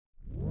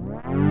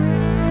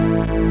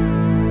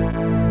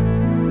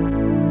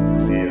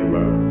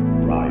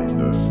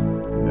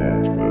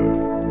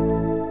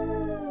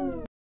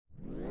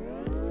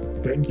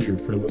Thank you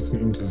for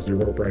listening to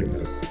Zero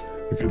Brightness.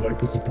 If you'd like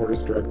to support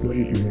us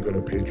directly, you can go to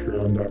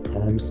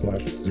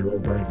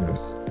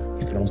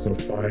patreon.com/zerobrightness. You can also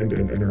find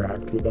and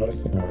interact with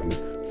us on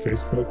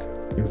Facebook,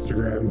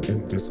 Instagram,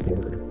 and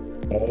Discord.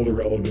 All the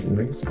relevant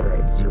links are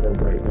at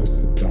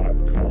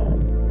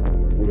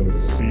zerobrightness.com. We'll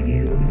see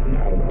you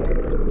out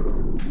there.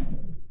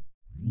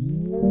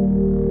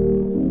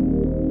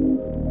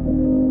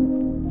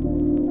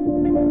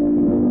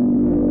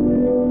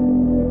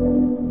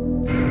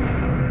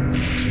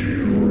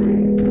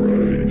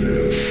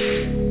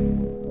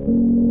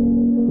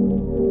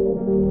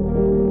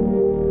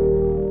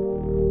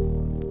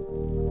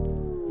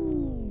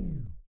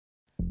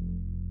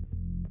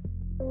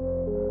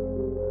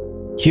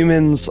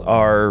 Humans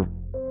are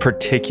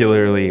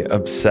particularly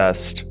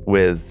obsessed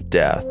with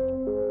death.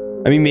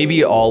 I mean,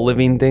 maybe all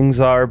living things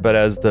are, but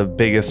as the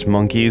biggest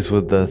monkeys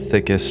with the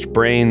thickest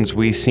brains,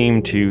 we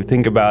seem to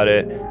think about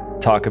it,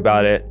 talk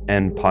about it,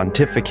 and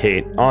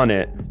pontificate on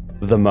it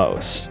the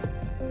most.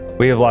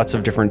 We have lots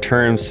of different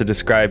terms to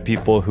describe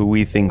people who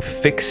we think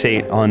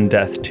fixate on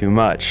death too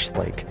much,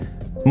 like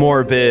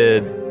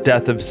morbid,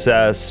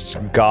 death-obsessed,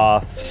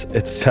 goths,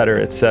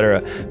 etc.,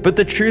 etc. But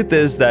the truth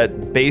is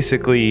that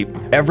basically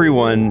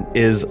everyone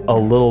is a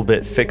little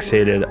bit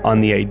fixated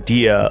on the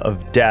idea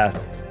of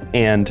death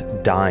and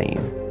dying.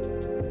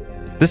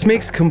 This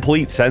makes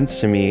complete sense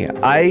to me.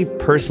 I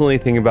personally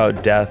think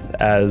about death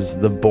as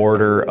the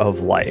border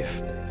of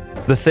life,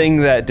 the thing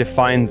that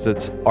defines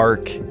its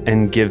arc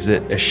and gives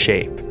it a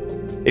shape.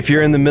 If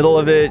you're in the middle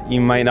of it, you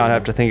might not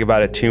have to think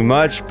about it too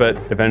much, but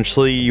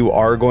eventually you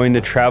are going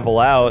to travel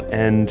out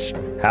and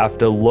have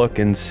to look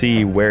and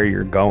see where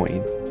you're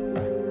going.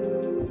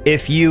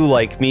 If you,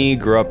 like me,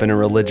 grew up in a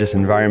religious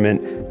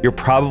environment, you're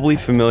probably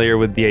familiar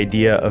with the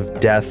idea of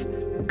death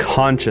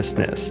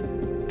consciousness.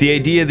 The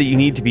idea that you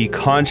need to be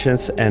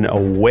conscious and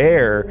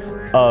aware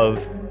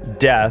of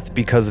death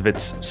because of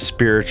its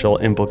spiritual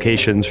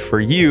implications for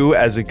you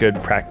as a good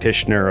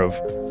practitioner of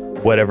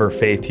whatever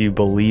faith you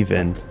believe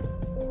in.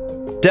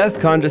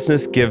 Death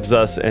consciousness gives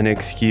us an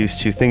excuse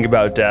to think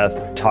about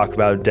death, talk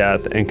about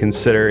death, and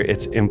consider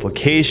its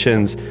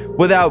implications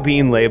without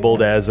being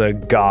labeled as a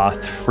goth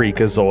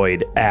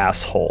freakazoid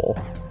asshole.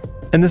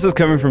 And this is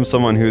coming from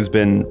someone who's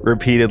been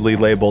repeatedly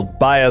labeled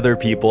by other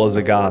people as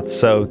a goth,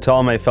 so to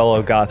all my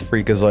fellow goth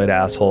freakazoid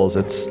assholes,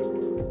 it's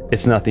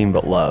nothing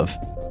but love.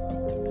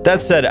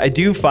 That said, I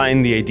do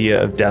find the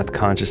idea of death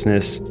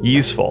consciousness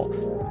useful.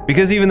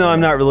 Because even though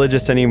I'm not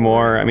religious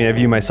anymore, I mean, I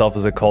view myself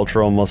as a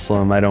cultural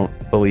Muslim. I don't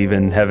believe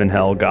in heaven,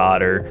 hell,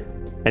 God, or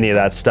any of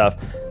that stuff.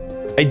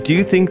 I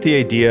do think the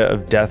idea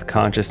of death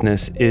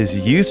consciousness is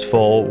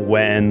useful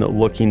when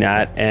looking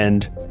at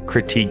and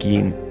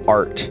critiquing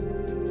art.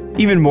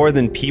 Even more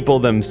than people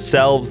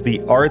themselves, the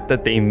art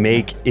that they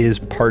make is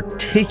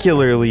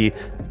particularly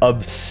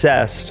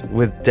obsessed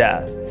with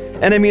death.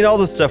 And I mean, all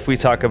the stuff we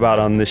talk about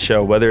on this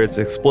show, whether it's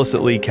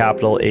explicitly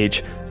capital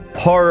H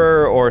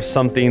horror or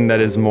something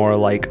that is more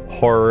like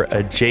horror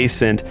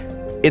adjacent,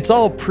 it's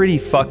all pretty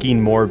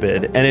fucking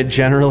morbid, and it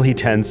generally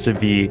tends to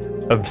be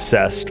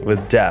obsessed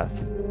with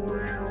death.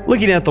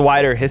 Looking at the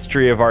wider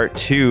history of art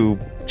too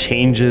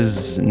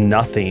changes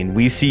nothing.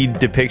 We see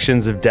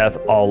depictions of death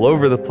all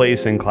over the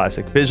place in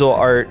classic visual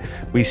art.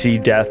 We see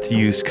death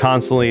used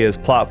constantly as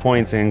plot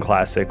points in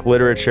classic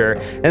literature.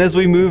 And as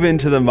we move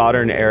into the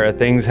modern era,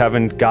 things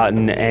haven't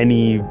gotten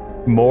any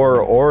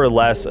more or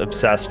less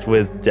obsessed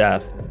with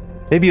death.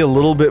 Maybe a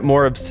little bit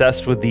more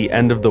obsessed with the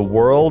end of the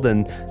world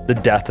and the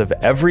death of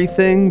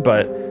everything,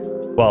 but,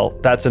 well,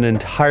 that's an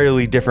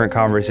entirely different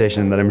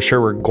conversation that I'm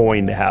sure we're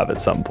going to have at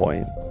some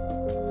point.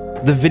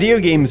 The video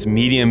game's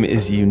medium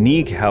is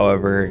unique,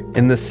 however,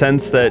 in the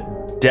sense that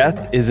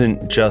death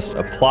isn't just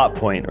a plot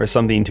point or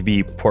something to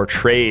be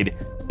portrayed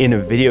in a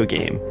video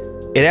game.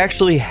 It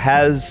actually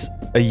has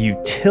a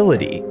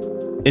utility.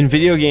 In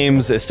video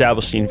games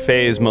establishing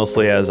phase,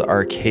 mostly as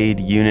arcade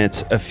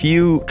units, a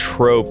few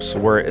tropes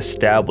were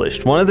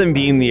established, one of them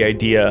being the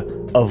idea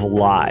of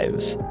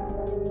lives.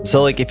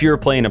 So like if you were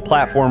playing a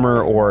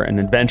platformer or an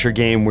adventure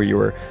game where you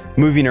were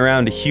moving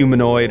around a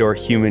humanoid or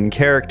human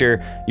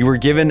character, you were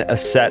given a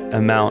set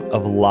amount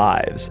of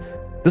lives.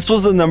 This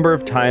was the number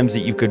of times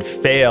that you could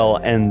fail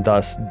and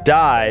thus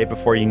die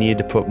before you needed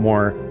to put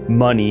more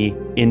money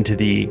into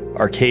the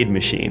arcade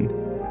machine.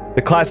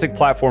 The classic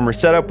platformer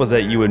setup was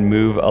that you would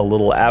move a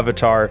little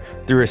avatar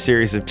through a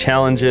series of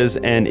challenges,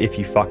 and if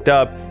you fucked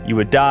up, you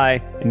would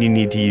die and you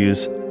need to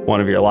use one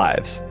of your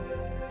lives.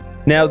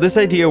 Now, this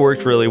idea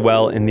worked really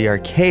well in the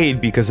arcade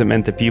because it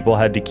meant that people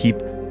had to keep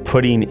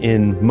putting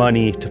in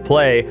money to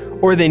play,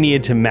 or they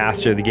needed to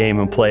master the game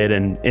and play at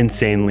an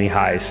insanely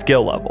high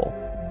skill level.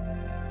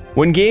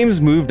 When games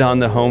moved on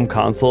to home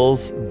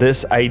consoles,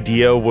 this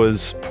idea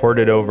was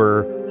ported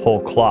over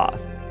whole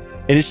cloth.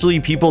 Initially,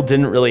 people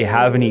didn't really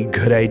have any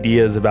good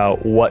ideas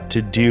about what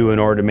to do in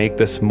order to make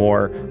this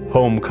more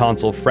home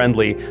console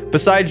friendly,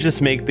 besides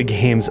just make the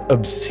games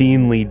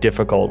obscenely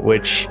difficult,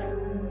 which,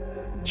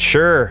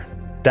 sure,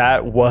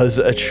 that was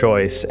a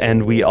choice,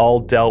 and we all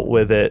dealt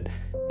with it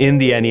in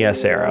the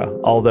NES era,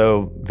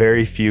 although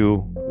very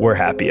few were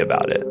happy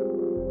about it.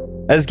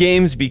 As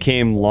games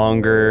became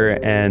longer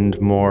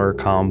and more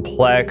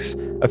complex,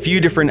 a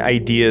few different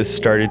ideas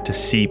started to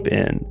seep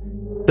in.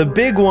 The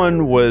big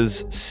one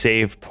was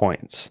save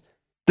points.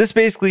 This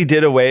basically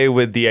did away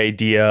with the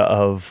idea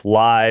of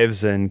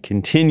lives and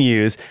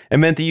continues and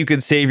meant that you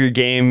could save your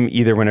game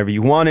either whenever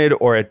you wanted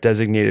or at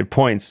designated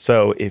points.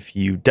 So if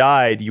you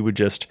died, you would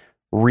just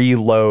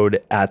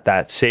reload at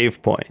that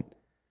save point.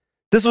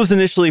 This was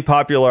initially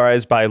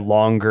popularized by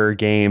longer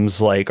games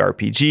like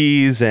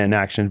RPGs and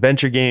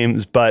action-adventure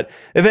games, but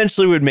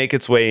eventually would make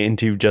its way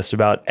into just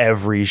about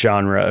every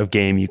genre of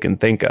game you can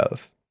think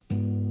of.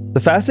 The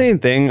fascinating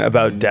thing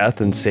about death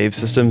and save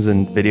systems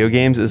in video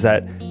games is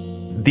that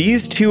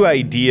these two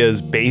ideas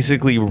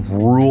basically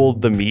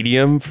ruled the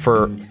medium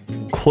for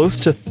close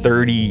to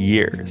 30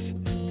 years.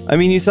 I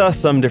mean, you saw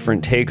some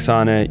different takes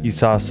on it. You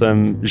saw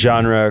some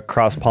genre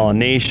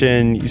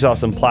cross-pollination. You saw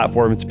some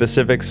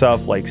platform-specific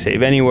stuff like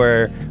Save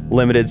Anywhere,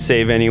 Limited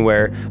Save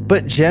Anywhere.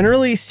 But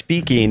generally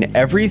speaking,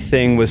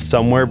 everything was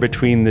somewhere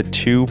between the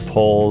two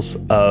poles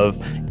of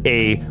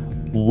a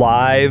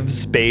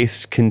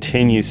lives-based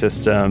continue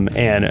system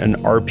and an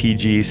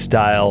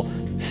RPG-style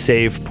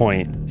save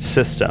point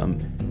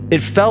system.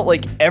 It felt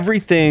like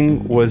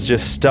everything was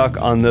just stuck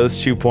on those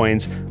 2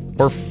 points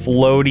or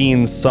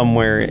floating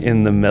somewhere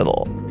in the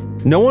middle.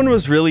 No one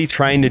was really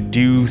trying to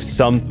do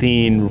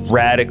something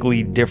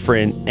radically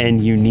different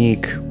and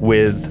unique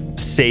with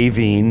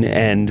saving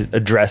and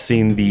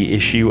addressing the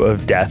issue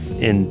of death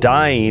and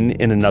dying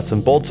in a nuts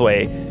and bolts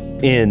way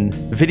in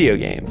video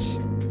games.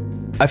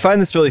 I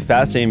find this really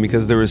fascinating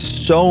because there was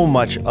so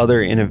much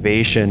other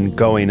innovation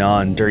going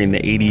on during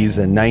the 80s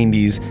and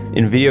 90s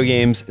in video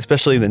games,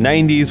 especially the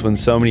 90s when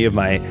so many of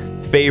my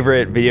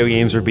favorite video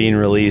games were being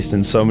released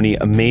and so many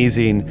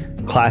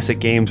amazing classic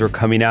games were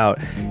coming out.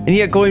 And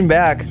yet going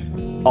back,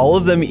 all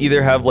of them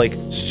either have like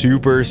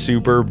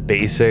super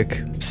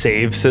basic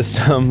save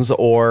systems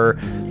or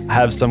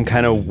have some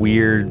kind of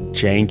weird,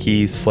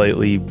 janky,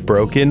 slightly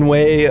broken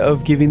way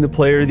of giving the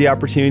player the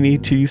opportunity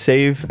to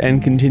save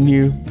and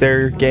continue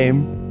their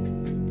game.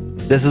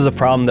 This is a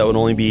problem that would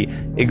only be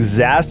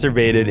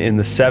exacerbated in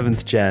the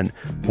 7th gen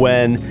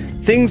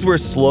when things were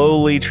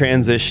slowly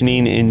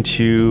transitioning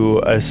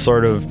into a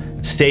sort of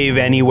save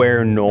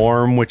anywhere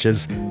norm, which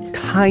is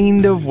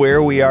kind of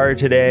where we are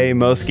today.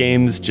 Most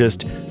games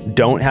just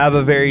don't have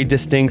a very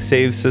distinct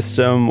save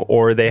system,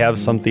 or they have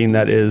something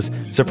that is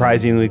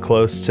surprisingly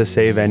close to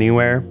save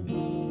anywhere.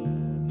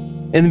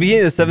 In the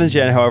beginning of the 7th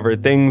gen, however,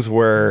 things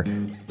were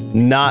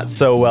not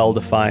so well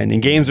defined,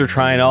 and games were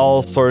trying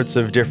all sorts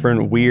of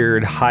different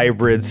weird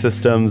hybrid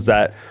systems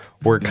that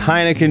were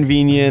kind of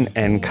convenient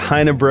and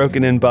kind of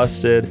broken and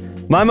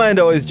busted. My mind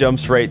always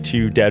jumps right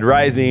to Dead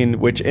Rising,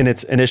 which in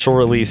its initial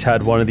release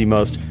had one of the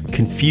most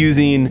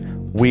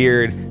confusing,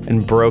 weird,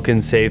 and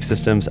broken save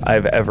systems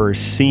I've ever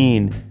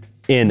seen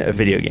in a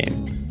video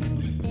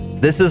game.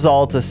 This is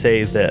all to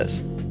say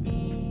this.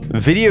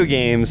 Video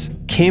games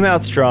came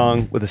out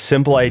strong with a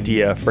simple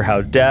idea for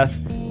how death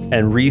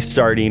and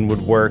restarting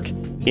would work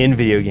in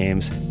video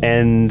games,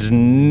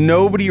 and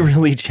nobody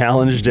really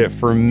challenged it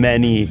for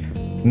many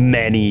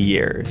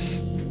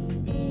years.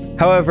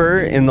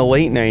 However, in the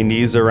late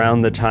 90s,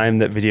 around the time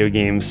that video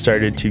games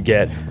started to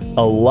get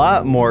a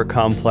lot more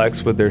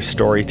complex with their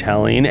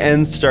storytelling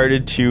and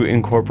started to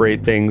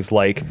incorporate things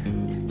like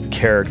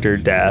character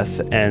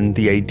death and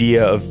the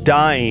idea of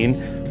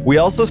dying, we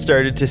also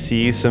started to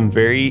see some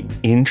very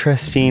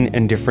interesting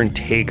and different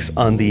takes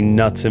on the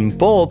nuts and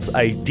bolts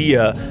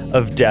idea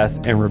of death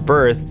and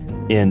rebirth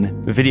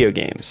in video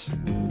games.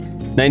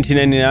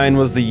 1999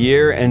 was the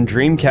year, and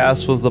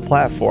Dreamcast was the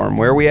platform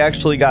where we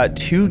actually got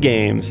 2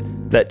 games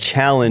that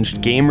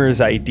challenged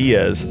gamers'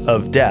 ideas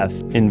of death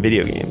in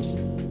video games.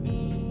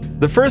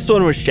 The first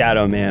one was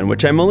Shadow Man,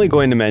 which I'm only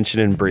going to mention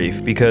in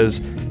brief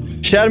because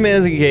Shadow Man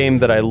is a game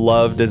that I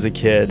loved as a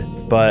kid,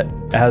 but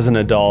as an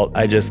adult,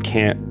 I just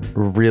can't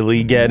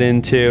really get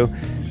into.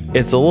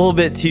 It's a little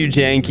bit too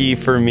janky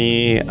for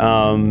me.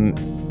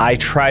 I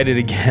tried it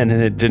again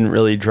and it didn't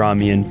really draw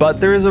me in,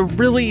 but there is a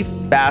really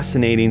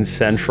fascinating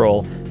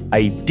central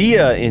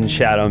idea in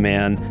Shadow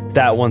Man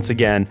that, once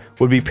again,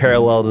 would be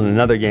paralleled in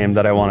another game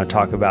that I want to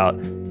talk about a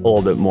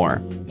little bit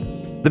more.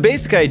 The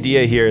basic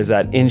idea here is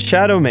that in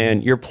Shadow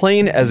Man, you're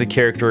playing as a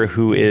character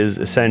who is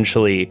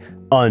essentially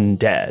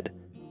undead.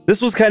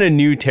 This was kind of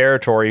new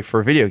territory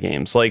for video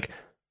games. Like,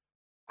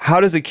 how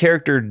does a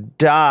character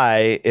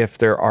die if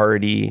they're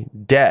already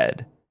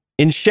dead?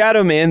 In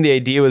Shadow Man, the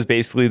idea was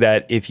basically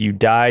that if you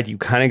died, you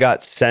kind of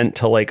got sent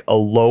to like a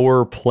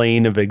lower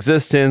plane of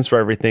existence where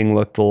everything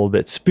looked a little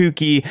bit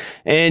spooky,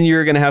 and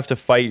you're going to have to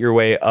fight your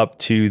way up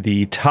to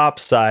the top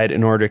side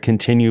in order to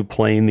continue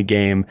playing the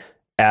game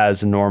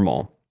as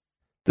normal.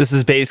 This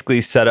is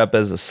basically set up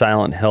as a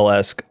Silent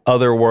Hill-esque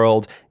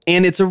otherworld,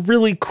 and it's a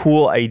really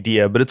cool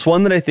idea, but it's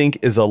one that I think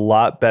is a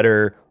lot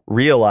better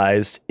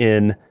realized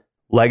in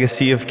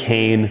Legacy of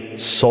Kain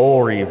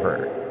Soul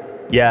Reaver.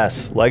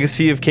 Yes,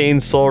 Legacy of Kain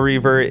Soul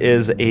Reaver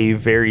is a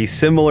very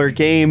similar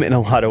game in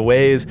a lot of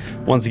ways.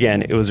 Once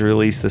again, it was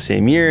released the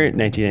same year,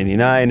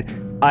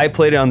 1999. I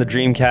played it on the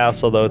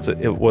Dreamcast, although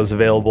it was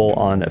available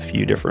on a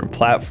few different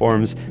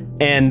platforms.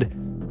 And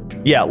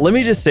yeah, let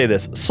me just say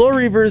this. Soul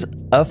Reaver's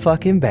a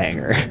fucking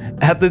banger.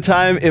 At the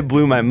time, it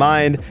blew my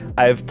mind.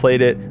 I've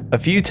played it a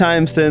few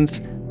times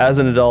since as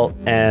an adult,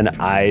 and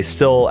I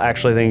still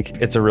actually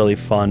think it's a really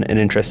fun and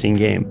interesting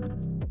game.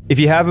 If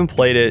you haven't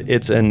played it,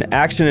 it's an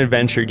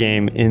action-adventure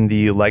game in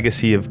the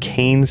Legacy of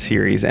Kain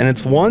series, and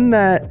it's one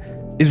that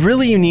is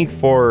really unique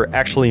for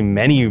actually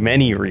many,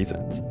 many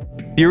reasons.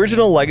 The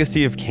original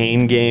Legacy of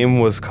Kain game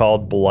was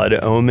called Blood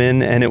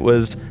Omen, and it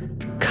was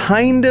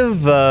kind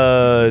of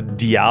a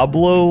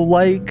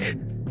Diablo-like,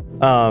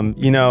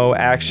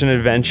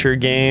 action-adventure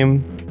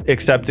game,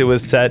 except it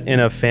was set in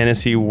a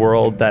fantasy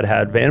world that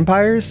had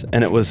vampires,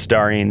 and it was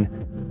starring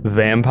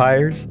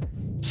vampires.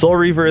 Soul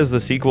Reaver is the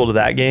sequel to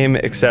that game,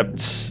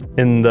 except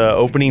in the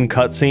opening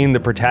cutscene,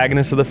 the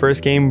protagonist of the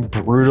first game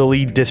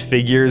brutally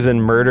disfigures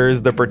and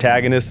murders the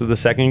protagonist of the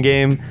second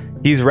game.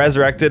 He's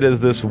resurrected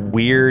as this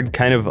weird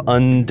kind of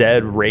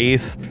undead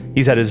wraith.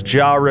 He's had his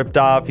jaw ripped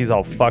off. He's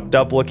all fucked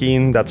up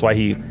looking. That's why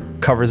he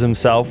covers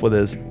himself with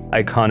his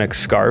iconic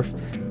scarf.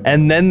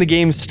 And then the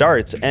game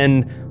starts.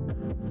 And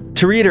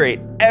to reiterate,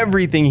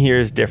 everything here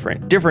is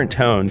different. Different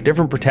tone,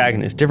 different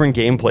protagonist, different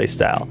gameplay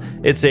style.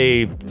 It's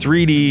a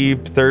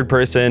 3D,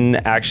 third-person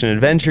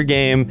action-adventure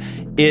game.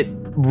 It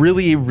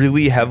really,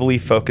 really heavily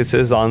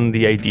focuses on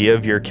the idea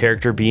of your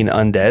character being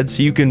undead,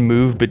 so you can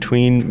move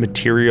between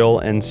material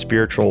and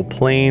spiritual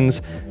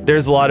planes.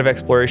 There's a lot of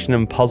exploration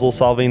and puzzle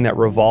solving that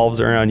revolves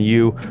around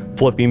you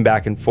flipping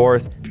back and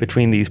forth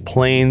between these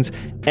planes.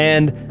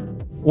 And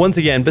once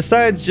again,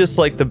 besides just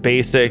like the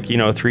basic,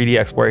 3D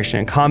exploration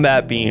and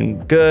combat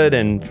being good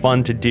and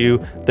fun to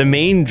do, the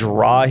main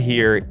draw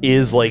here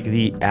is like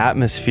the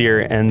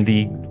atmosphere and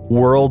the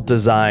world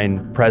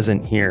design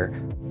present here.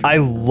 I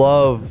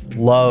love,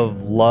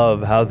 love,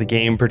 love how the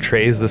game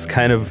portrays this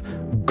kind of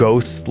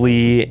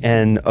ghostly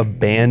and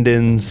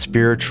abandoned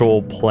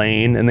spiritual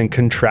plane, and then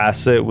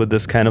contrasts it with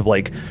this kind of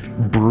like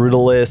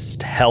brutalist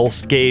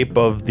hellscape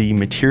of the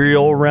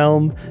material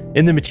realm.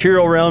 In the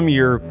material realm,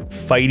 you're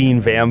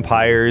fighting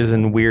vampires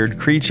and weird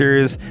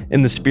creatures.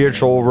 In the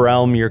spiritual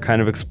realm, you're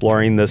kind of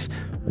exploring this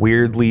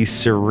weirdly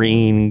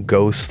serene,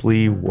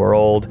 ghostly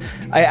world.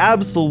 I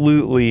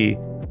absolutely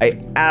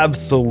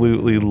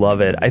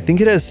love it. I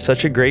think it has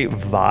such a great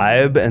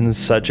vibe and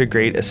such a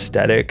great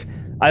aesthetic.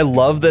 I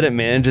love that it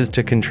manages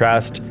to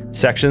contrast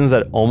sections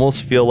that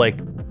almost feel like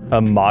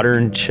a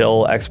modern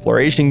chill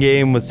exploration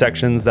game with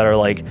sections that are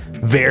like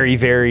very,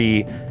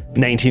 very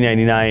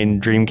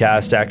 1999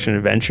 Dreamcast action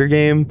adventure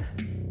game.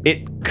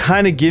 It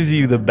kind of gives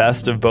you the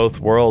best of both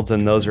worlds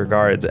in those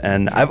regards,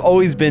 and I've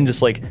always been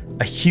just like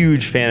a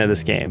huge fan of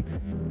this game.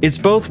 It's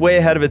both way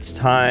ahead of its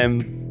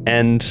time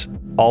and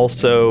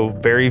also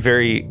very,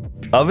 very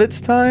of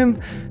its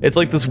time. It's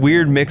like this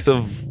weird mix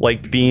of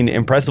like being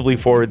impressively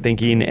forward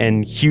thinking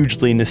and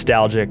hugely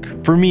nostalgic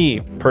for me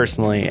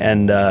personally.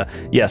 And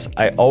yes,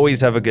 I always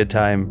have a good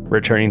time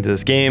returning to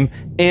this game.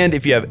 And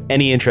if you have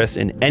any interest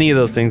in any of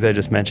those things I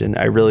just mentioned,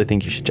 I really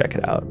think you should check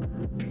it out.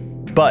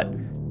 But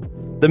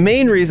the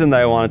main reason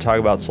that I want to talk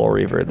about Soul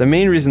Reaver, the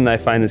main reason that I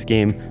find this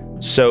game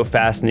so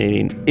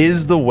fascinating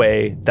is the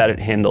way that it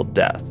handled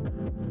death.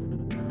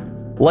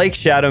 Like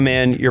Shadow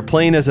Man, you're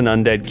playing as an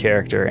undead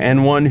character,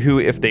 and one who,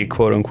 if they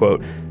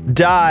quote-unquote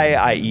die,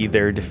 i.e.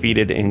 they're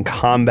defeated in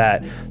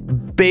combat,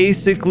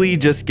 basically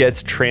just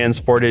gets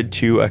transported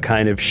to a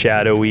kind of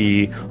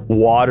shadowy,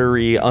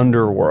 watery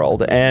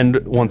underworld. And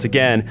once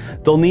again,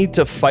 they'll need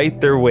to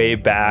fight their way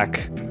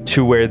back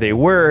to where they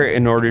were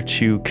in order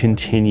to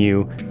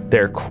continue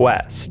their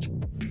quest.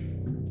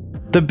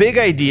 The big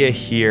idea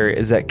here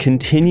is that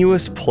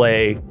continuous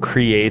play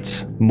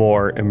creates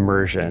more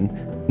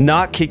immersion.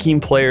 Not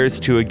kicking players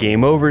to a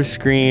game over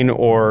screen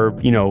or,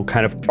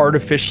 kind of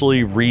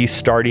artificially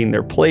restarting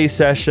their play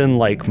session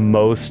like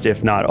most,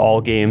 if not all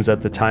games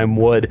at the time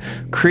would,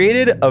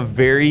 created a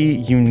very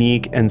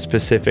unique and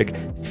specific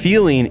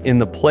feeling in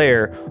the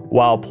player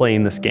while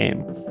playing this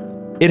game.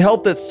 It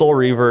helped that Soul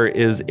Reaver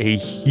is a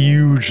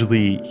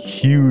hugely,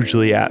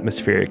 hugely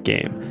atmospheric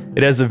game.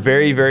 It has a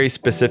very, very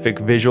specific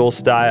visual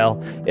style.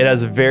 It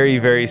has a very,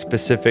 very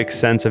specific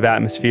sense of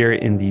atmosphere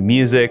in the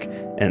music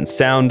and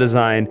sound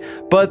design.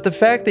 But the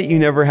fact that you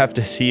never have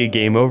to see a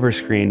game over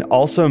screen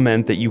also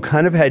meant that you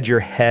kind of had your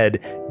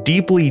head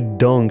deeply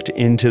dunked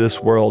into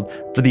this world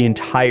for the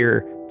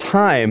entire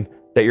time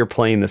that you're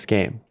playing this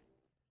game.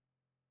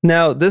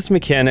 Now, this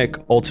mechanic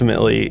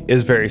ultimately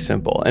is very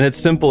simple, and it's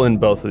simple in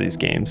both of these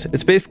games.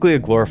 It's basically a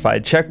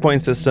glorified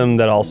checkpoint system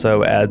that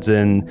also adds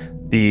in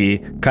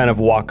the kind of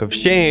walk of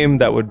shame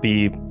that would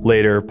be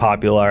later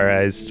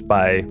popularized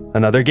by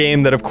another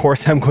game that, of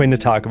course, I'm going to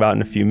talk about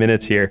in a few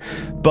minutes here.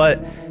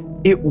 But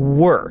it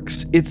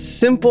works. It's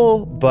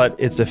simple, but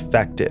it's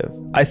effective.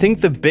 I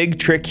think the big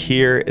trick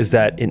here is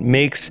that it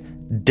makes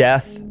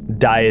death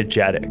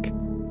diegetic.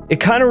 It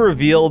kind of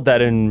revealed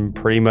that in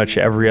pretty much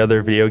every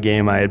other video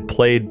game I had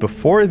played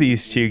before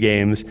these two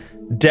games,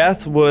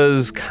 death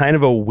was kind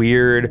of a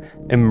weird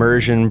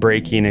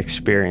immersion-breaking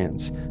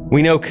experience.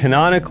 We know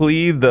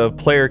canonically the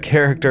player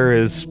character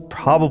is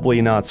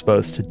probably not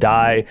supposed to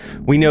die.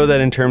 We know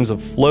that in terms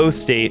of flow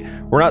state,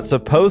 we're not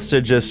supposed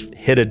to just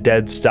hit a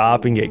dead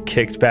stop and get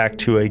kicked back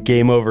to a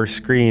game over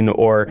screen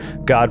or,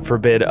 God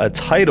forbid, a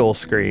title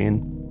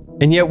screen.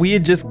 And yet we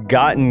had just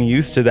gotten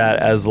used to that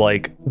as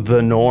like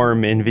the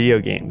norm in video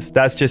games.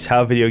 That's just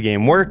how video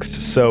game works.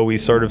 So we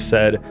sort of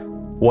said,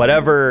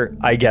 whatever,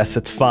 I guess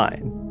it's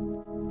fine.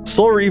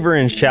 Soul Reaver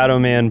and Shadow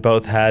Man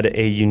both had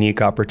a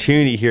unique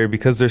opportunity here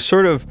because they're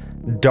sort of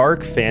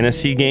dark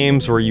fantasy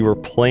games where you were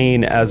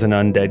playing as an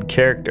undead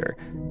character.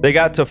 They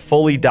got to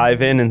fully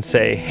dive in and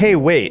say, hey,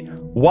 wait,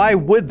 why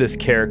would this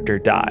character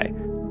die?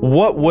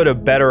 What would a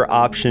better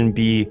option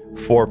be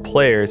for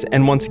players?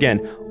 And once again,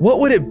 what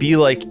would it be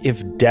like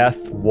if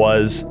death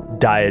was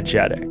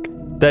diegetic?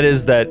 That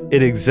is, that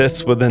it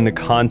exists within the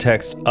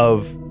context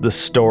of the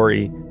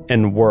story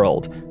and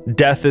world.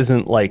 Death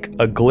isn't like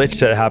a glitch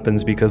that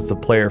happens because the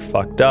player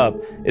fucked up.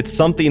 It's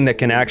something that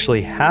can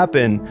actually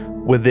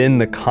happen within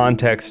the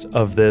context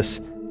of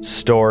this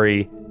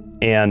story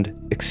and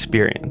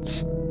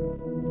experience.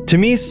 To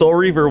me, Soul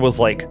Reaver was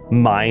like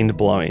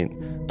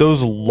mind-blowing.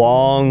 Those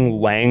long,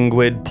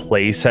 languid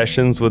play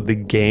sessions with the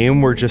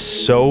game were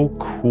just so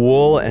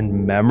cool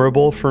and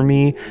memorable for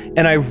me,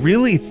 and I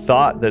really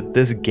thought that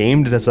this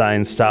game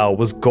design style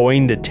was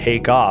going to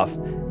take off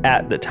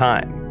at the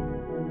time.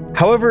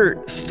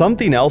 However,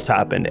 something else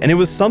happened, and it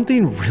was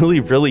something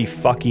really, really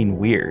fucking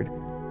weird.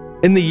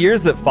 In the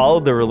years that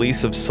followed the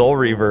release of Soul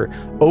Reaver,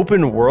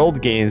 open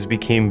world games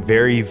became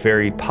very,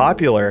 very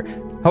popular.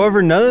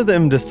 However, none of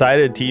them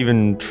decided to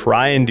even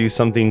try and do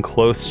something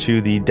close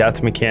to the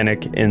death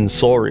mechanic in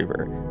Soul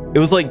Reaver. It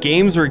was like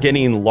games were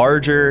getting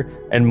larger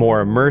and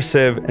more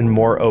immersive and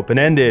more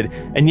open-ended,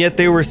 and yet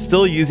they were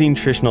still using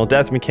traditional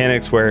death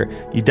mechanics where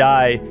you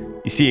die,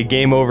 you see a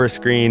game over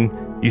screen,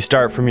 you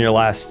start from your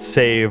last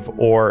save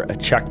or a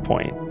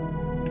checkpoint.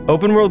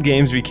 Open world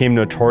games became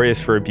notorious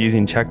for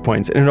abusing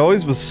checkpoints, and it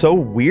always was so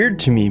weird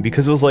to me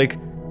because it was like,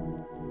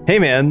 hey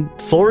man,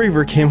 Soul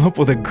Reaver came up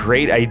with a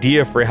great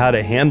idea for how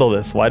to handle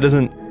this. Why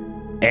doesn't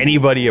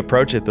anybody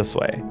approach it this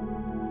way?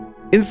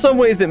 In some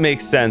ways it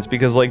makes sense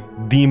because like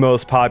the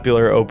most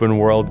popular open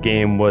world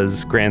game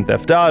was Grand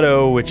Theft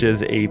Auto, which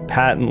is a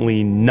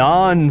patently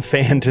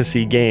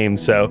non-fantasy game.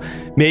 So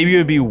maybe it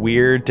would be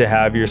weird to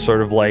have your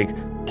sort of like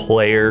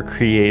player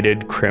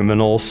created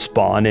criminals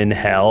spawn in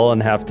hell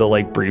and have to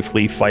like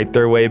briefly fight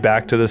their way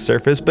back to the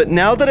surface. But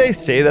now that I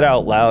say that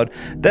out loud,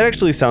 that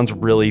actually sounds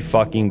really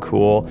fucking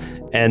cool.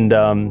 And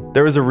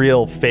there was a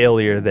real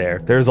failure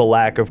there. There's a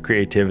lack of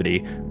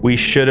creativity. We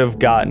should have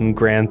gotten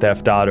Grand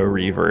Theft Auto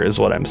Reaver is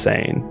what I'm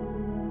saying.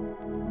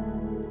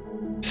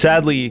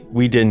 Sadly,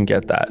 we didn't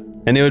get that.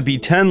 And it would be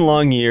 10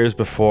 long years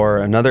before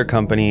another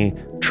company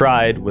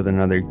tried with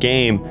another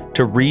game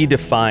to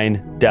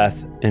redefine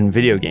death in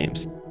video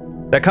games.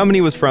 That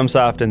company was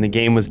FromSoft and the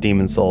game was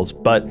Demon's Souls,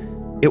 but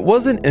it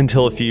wasn't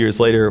until a few years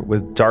later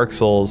with Dark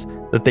Souls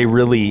that they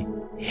really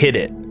hit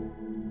it.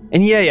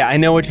 And yeah, I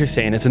know what you're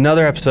saying. It's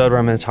another episode where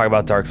I'm going to talk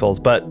about Dark Souls,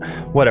 but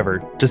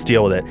whatever, just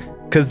deal with it.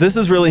 Because this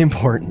is really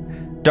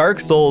important. Dark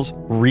Souls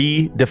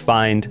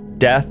redefined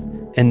death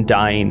and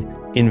dying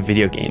in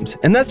video games.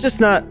 And that's just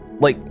not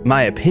like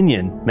my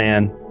opinion,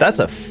 man. That's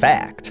a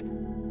fact.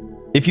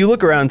 If you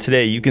look around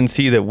today, you can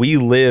see that we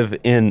live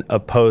in a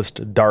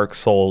post-Dark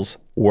Souls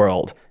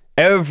world.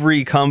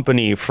 Every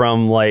company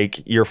from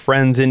like your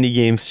friend's indie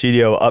game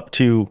studio up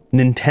to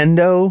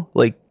Nintendo,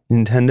 like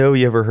Nintendo,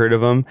 you ever heard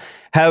of them,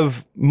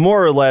 have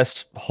more or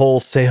less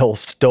wholesale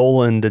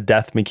stolen the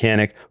death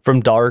mechanic from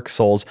Dark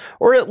Souls,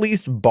 or at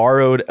least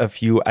borrowed a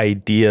few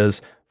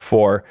ideas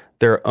for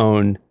their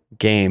own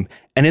game.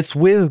 And it's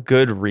with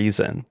good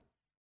reason.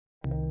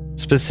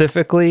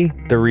 Specifically,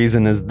 the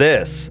reason is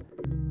this: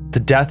 the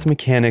death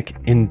mechanic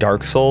in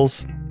Dark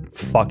Souls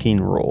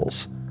fucking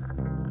rules.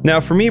 Now,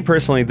 for me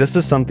personally, this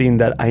is something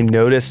that I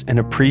noticed and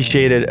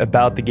appreciated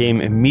about the game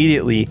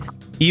immediately,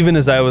 even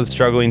as I was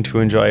struggling to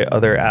enjoy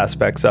other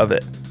aspects of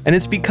it. And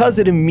it's because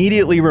it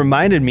immediately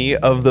reminded me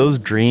of those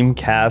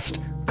Dreamcast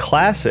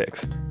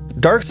classics.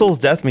 Dark Souls'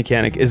 death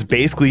mechanic is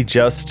basically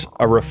just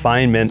a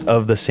refinement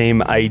of the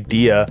same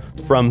idea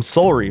from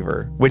Soul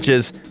Reaver, which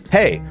is,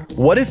 hey,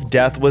 what if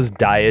death was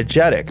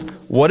diegetic?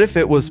 What if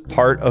it was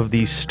part of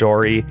the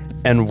story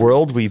and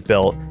world we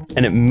built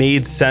and it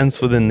made sense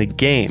within the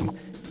game?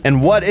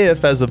 And what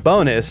if, as a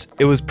bonus,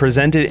 it was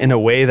presented in a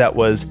way that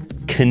was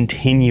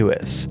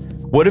continuous?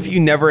 What if you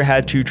never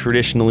had to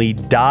traditionally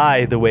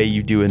die the way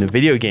you do in a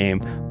video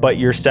game, but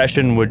your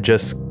session would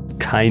just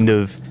kind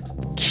of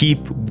keep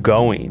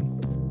going?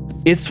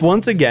 It's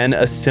once again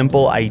a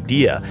simple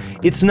idea.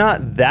 It's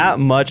not that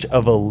much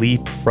of a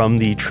leap from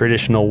the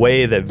traditional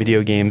way that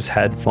video games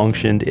had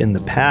functioned in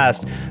the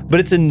past, but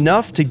it's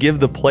enough to give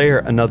the player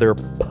another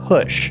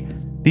push.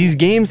 These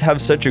games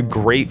have such a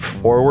great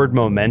forward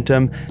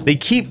momentum. They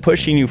keep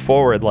pushing you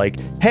forward like,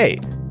 hey,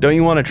 don't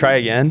you want to try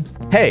again?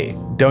 Hey,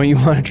 don't you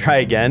want to try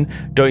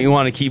again? Don't you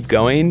want to keep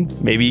going?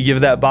 Maybe you give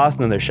that boss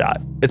another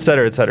shot,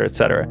 etc., etc.,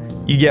 etc.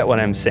 You get what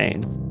I'm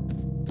saying.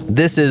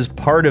 This is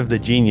part of the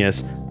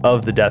genius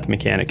of the death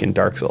mechanic in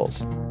Dark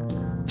Souls.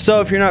 So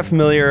if you're not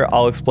familiar,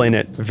 I'll explain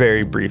it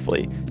very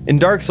briefly. In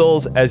Dark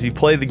Souls, as you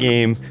play the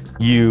game,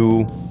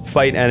 you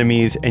fight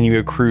enemies and you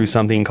accrue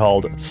something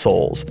called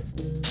souls.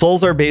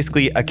 Souls are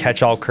basically a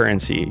catch-all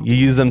currency. You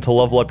use them to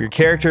level up your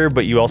character,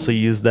 but you also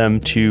use them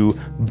to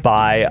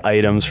buy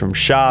items from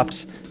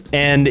shops,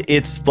 and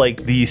it's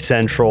like the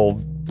central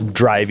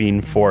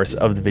driving force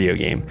of the video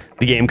game.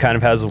 The game kind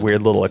of has a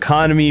weird little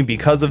economy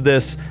because of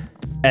this,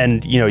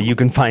 and you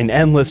can find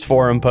endless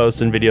forum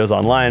posts and videos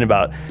online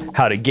about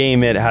how to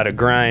game it, how to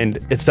grind,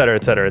 etc.,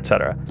 etc.,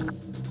 etc.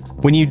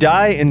 When you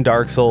die in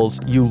Dark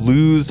Souls, you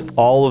lose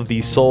all of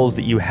these souls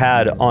that you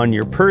had on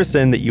your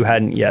person that you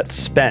hadn't yet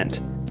spent.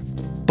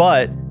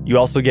 But you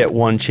also get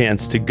one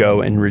chance to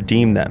go and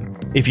redeem them.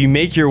 If you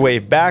make your way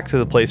back to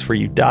the place where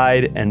you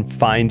died and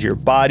find your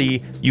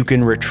body, you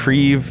can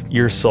retrieve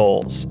your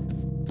souls.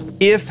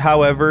 If,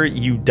 however,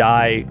 you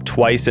die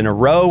twice in a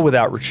row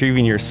without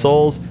retrieving your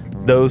souls,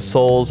 those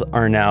souls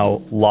are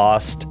now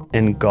lost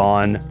and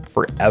gone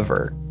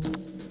forever.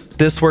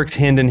 This works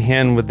hand in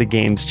hand with the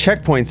game's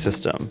checkpoint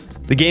system.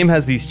 The game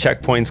has these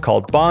checkpoints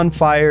called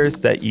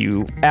bonfires that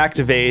you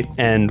activate,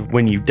 and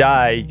when you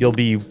die, you'll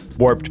be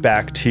warped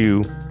back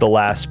to the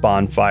last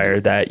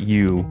bonfire that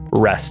you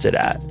rested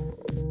at.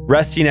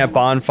 Resting at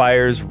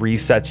bonfires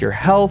resets your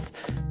health,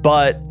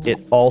 but it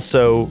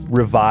also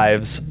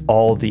revives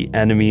all the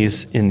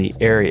enemies in the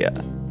area.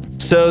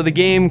 So the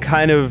game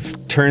kind of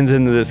turns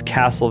into this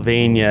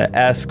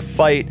Castlevania-esque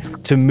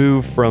fight to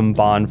move from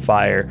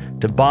bonfire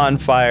to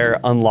bonfire,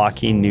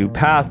 unlocking new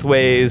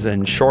pathways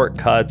and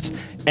shortcuts,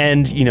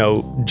 and,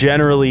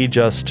 generally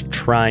just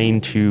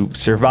trying to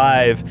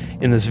survive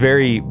in this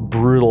very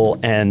brutal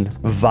and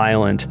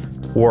violent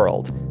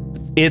world.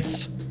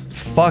 It's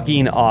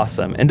fucking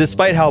awesome. And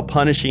despite how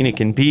punishing it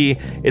can be,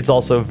 it's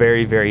also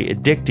very, very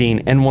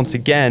addicting. And once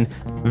again,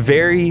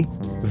 very,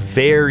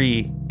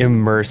 very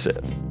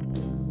immersive.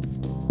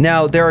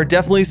 Now, there are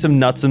definitely some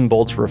nuts and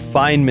bolts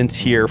refinements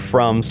here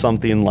from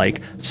something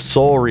like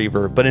Soul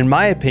Reaver, but in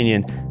my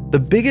opinion, the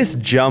biggest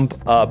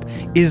jump up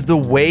is the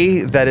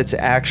way that it's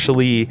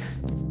actually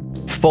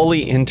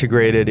fully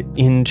integrated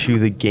into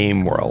the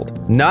game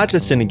world. Not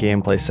just in a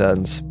gameplay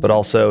sense, but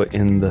also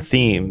in the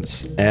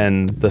themes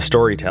and the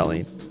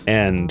storytelling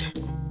and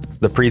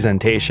the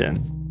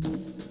presentation.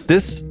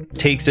 This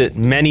takes it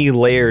many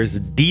layers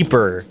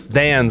deeper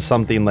than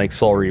something like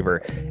Soul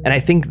Reaver, and I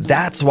think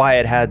that's why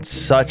it had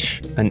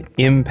such an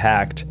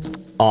impact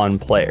on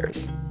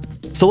players.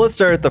 So let's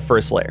start at the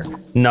first layer,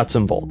 nuts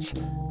and bolts.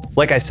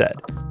 Like I said,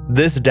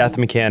 this death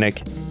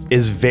mechanic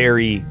is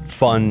very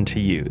fun to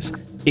use.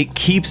 It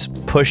keeps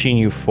pushing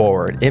you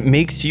forward. It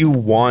makes you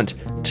want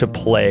to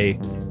play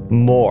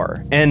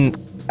more. And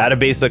at a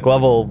basic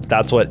level,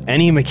 that's what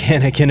any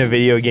mechanic in a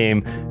video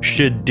game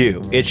should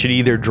do. It should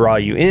either draw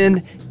you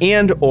in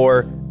and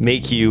or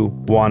make you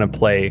want to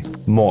play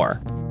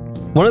more.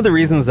 One of the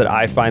reasons that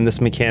I find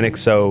this mechanic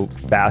so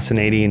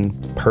fascinating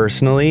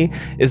personally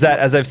is that,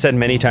 as I've said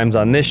many times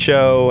on this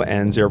show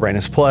and Zero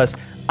Brightness Plus,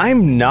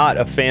 I'm not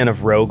a fan of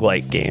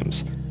roguelike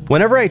games.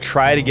 Whenever I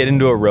try to get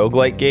into a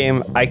roguelike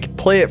game, I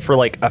play it for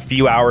like a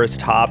few hours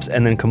tops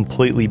and then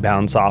completely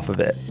bounce off of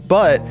it.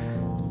 But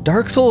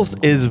Dark Souls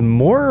is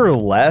more or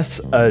less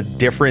a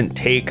different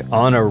take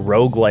on a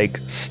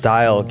roguelike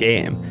style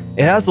game.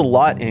 It has a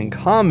lot in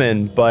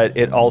common, but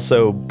it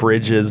also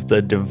bridges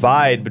the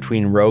divide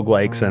between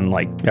roguelikes and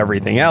like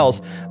everything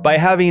else by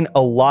having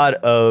a lot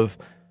of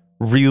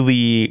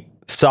really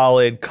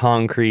solid,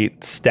 concrete,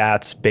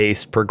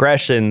 stats-based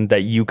progression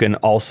that you can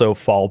also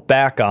fall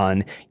back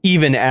on,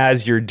 even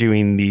as you're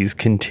doing these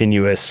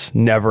continuous,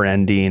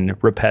 never-ending,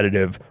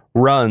 repetitive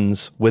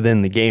runs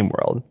within the game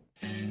world.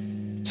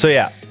 So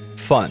yeah,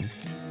 fun.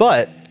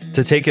 But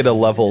to take it a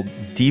level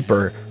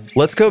deeper,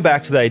 let's go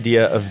back to the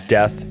idea of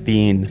death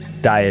being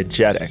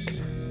diegetic.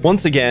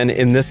 Once again,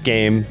 in this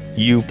game,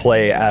 you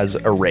play as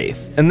a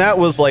wraith. And that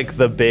was like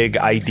the big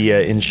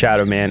idea in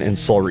Shadow Man and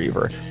Soul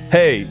Reaver.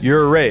 Hey,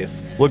 you're a wraith.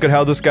 Look at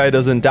how this guy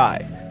doesn't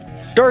die.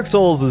 Dark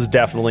Souls is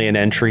definitely an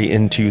entry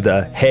into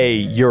the, hey,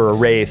 you're a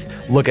wraith.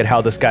 Look at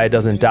how this guy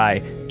doesn't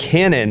die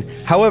canon.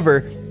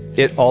 However,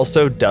 it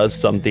also does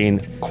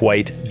something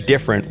quite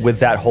different with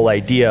that whole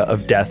idea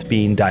of death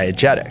being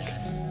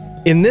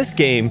diegetic. In this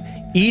game,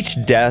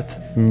 each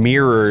death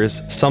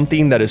mirrors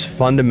something that is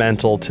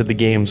fundamental to the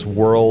game's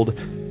world,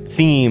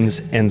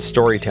 themes, and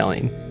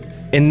storytelling.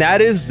 And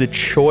that is the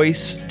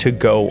choice to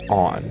go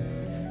on.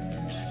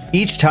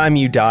 Each time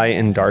you die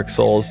in Dark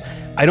Souls,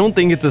 I don't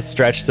think it's a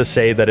stretch to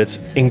say that it's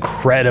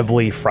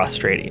incredibly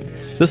frustrating.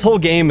 This whole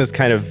game is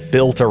kind of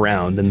built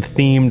around and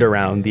themed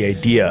around the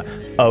idea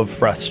of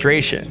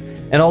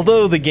frustration. And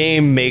although the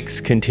game makes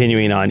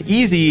continuing on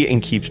easy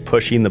and keeps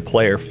pushing the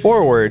player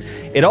forward,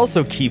 it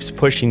also keeps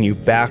pushing you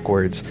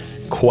backwards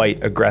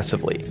quite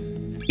aggressively.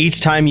 Each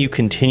time you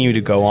continue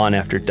to go on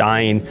after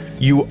dying,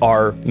 you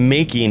are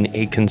making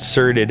a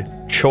concerted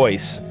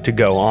choice to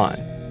go on.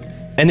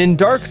 And in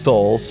Dark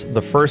Souls,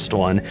 the first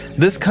one,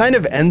 this kind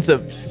of ends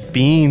up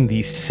being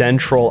the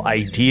central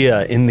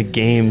idea in the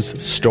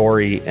game's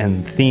story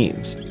and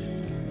themes.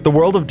 The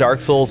world of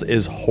Dark Souls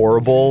is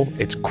horrible,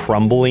 it's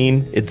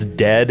crumbling, it's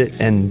dead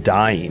and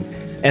dying.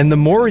 And the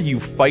more you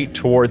fight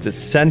towards its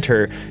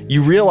center,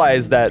 you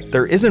realize that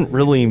there isn't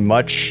really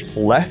much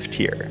left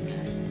here.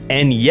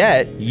 And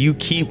yet, you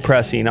keep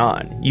pressing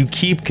on. You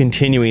keep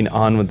continuing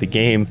on with the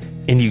game,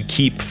 and you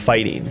keep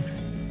fighting.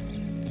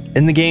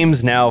 In the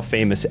game's now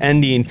famous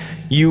ending,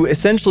 you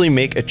essentially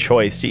make a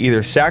choice to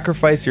either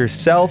sacrifice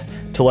yourself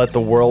to let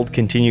the world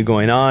continue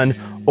going on,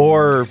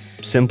 or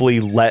simply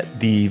let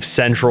the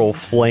central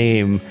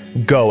flame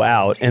go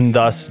out and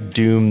thus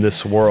doom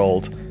this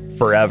world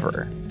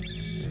forever.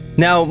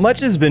 Now, much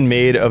has been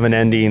made of an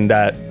ending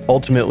that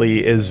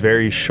ultimately is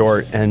very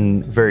short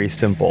and very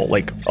simple.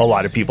 Like, a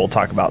lot of people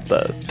talk about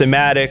the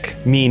thematic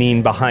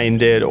meaning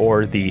behind it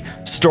or the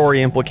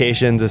story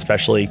implications,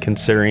 especially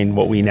considering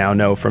what we now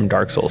know from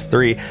Dark Souls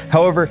 3.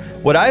 However,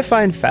 what I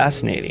find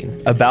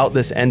fascinating about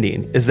this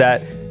ending is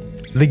that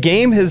the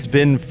game has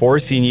been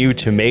forcing you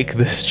to make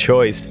this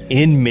choice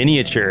in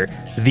miniature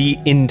the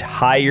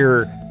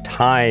entire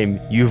time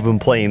you've been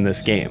playing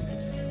this game.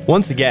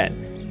 Once again,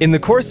 in the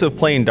course of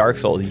playing Dark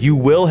Souls, you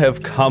will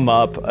have come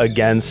up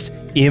against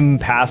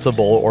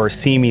impassable or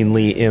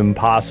seemingly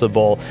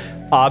impossible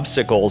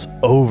obstacles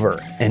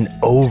over and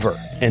over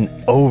and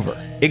over.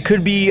 It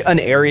could be an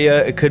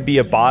area, it could be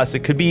a boss, it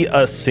could be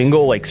a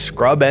single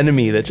scrub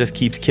enemy that just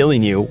keeps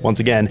killing you, once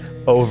again,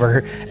 over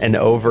and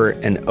over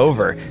and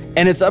over.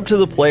 And it's up to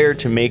the player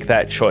to make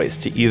that choice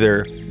to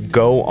either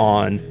go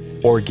on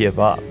or give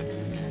up.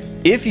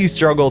 If you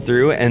struggle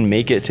through and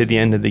make it to the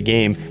end of the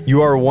game,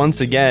 you are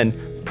once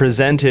again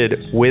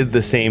presented with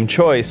the same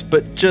choice,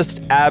 but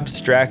just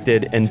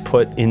abstracted and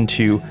put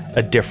into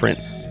a different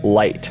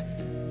light.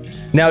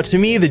 Now, to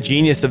me, the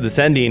genius of this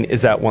ending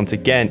is that, once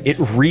again, it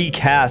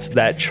recasts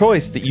that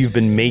choice that you've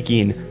been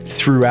making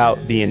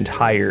throughout the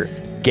entire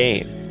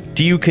game.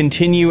 Do you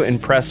continue and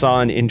press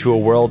on into a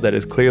world that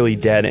is clearly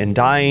dead and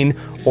dying,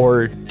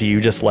 or do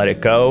you just let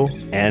it go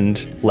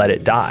and let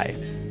it die?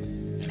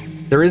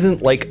 There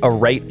isn't a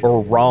right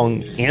or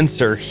wrong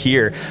answer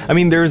here. I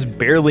mean, there's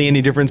barely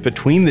any difference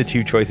between the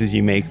two choices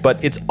you make,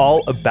 but it's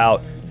all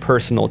about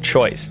personal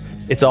choice.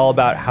 It's all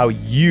about how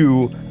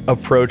you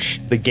approach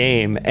the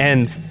game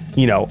and,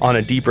 on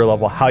a deeper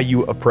level, how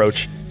you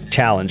approach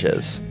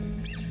challenges.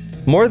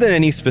 More than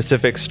any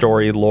specific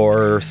story,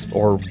 lore,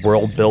 or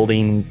world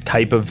building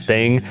type of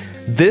thing,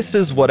 this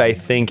is what I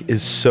think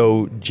is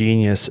so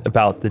genius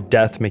about the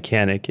death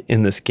mechanic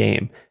in this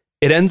game.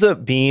 It ends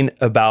up being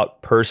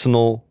about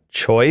personal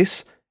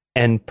choice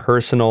and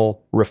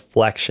personal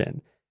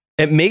reflection.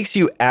 It makes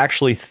you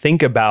actually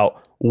think about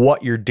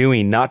what you're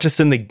doing, not just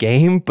in the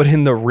game, but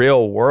in the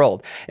real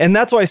world. And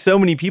that's why so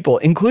many people,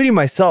 including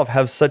myself,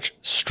 have such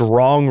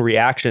strong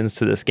reactions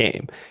to this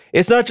game.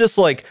 It's not just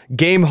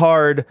game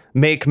hard,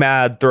 make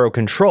mad, throw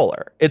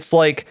controller. It's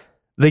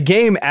the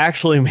game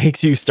actually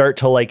makes you start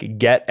to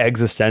get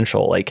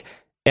existential.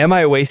 Am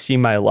I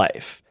wasting my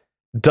life?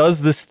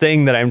 Does this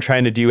thing that I'm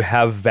trying to do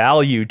have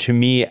value to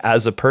me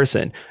as a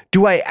person?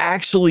 Do I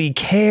actually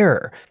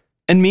care?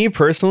 And me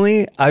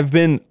personally, I've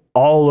been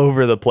all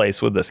over the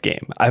place with this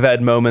game. I've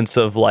had moments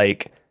of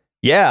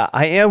yeah,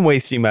 I am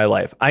wasting my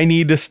life. I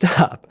need to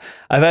stop.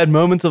 I've had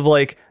moments of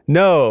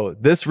no,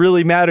 this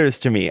really matters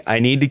to me. I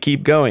need to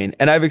keep going.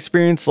 And I've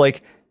experienced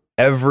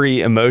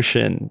every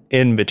emotion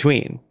in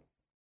between.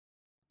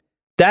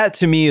 That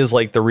to me is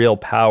the real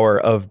power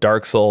of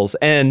Dark Souls.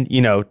 And,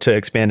 to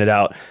expand it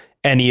out,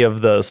 any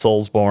of the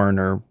Soulsborne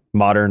or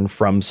modern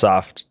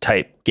FromSoft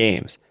type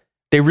games.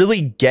 They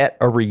really get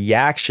a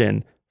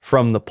reaction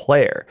from the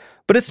player.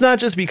 But it's not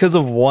just because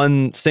of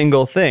one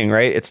single thing,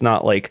 right? It's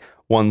not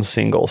one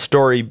single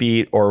story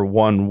beat or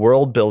one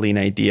world building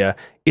idea.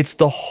 It's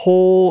the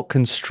whole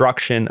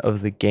construction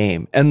of the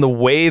game and the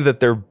way that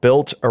they're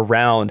built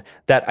around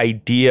that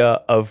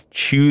idea of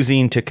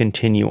choosing to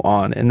continue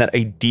on and that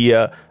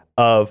idea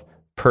of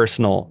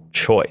personal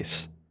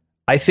choice.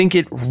 I think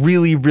it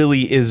really,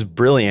 really is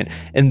brilliant.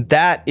 And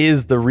that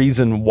is the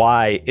reason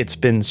why it's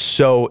been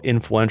so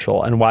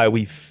influential and why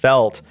we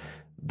felt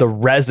the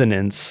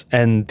resonance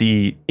and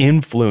the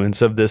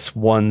influence of this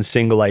one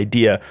single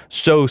idea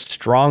so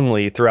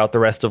strongly throughout the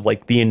rest of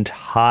the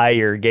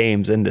entire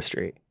games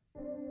industry.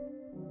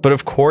 But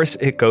of course,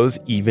 it goes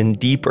even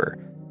deeper.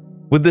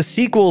 With the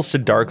sequels to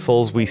Dark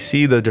Souls, we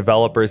see the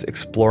developers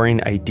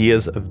exploring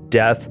ideas of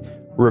death,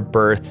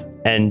 rebirth,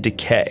 and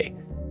decay.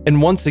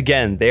 And once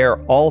again, they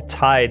are all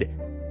tied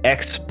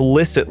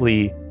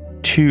explicitly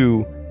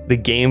to the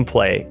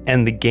gameplay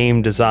and the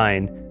game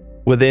design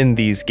within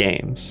these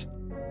games.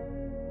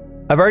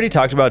 I've already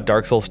talked about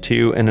Dark Souls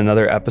 2 in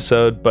another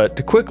episode, but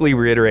to quickly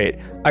reiterate,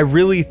 I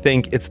really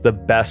think it's the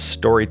best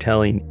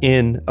storytelling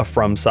in a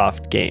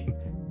FromSoft game.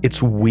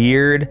 It's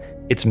weird,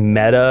 it's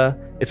meta,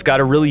 it's got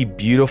a really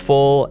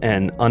beautiful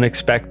and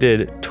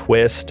unexpected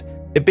twist.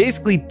 It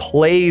basically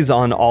plays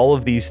on all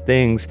of these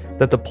things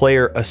that the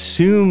player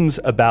assumes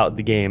about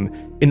the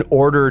game in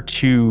order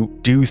to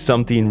do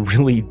something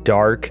really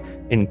dark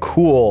and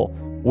cool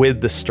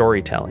with the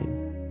storytelling.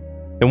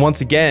 And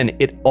once again,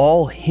 it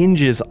all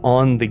hinges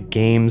on the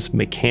game's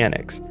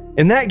mechanics.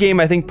 In that game,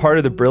 I think part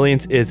of the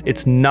brilliance is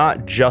it's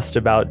not just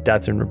about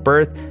death and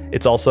rebirth,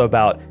 it's also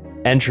about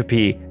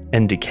entropy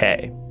and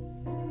decay.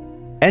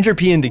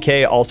 Entropy and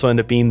decay also end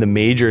up being the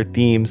major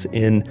themes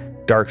in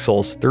Dark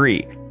Souls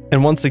 3.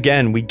 And once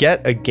again, we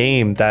get a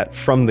game that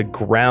from the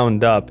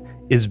ground up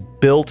is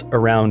built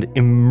around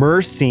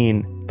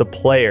immersing the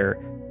player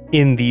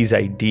in these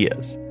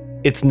ideas.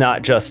 It's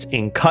not just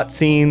in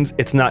cutscenes,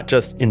 it's not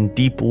just in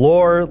deep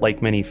lore,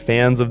 like many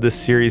fans of this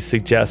series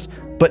suggest,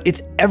 but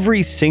it's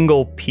every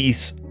single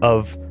piece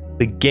of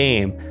the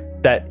game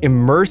that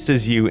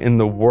immerses you in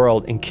the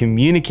world and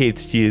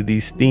communicates to you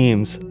these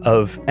themes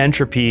of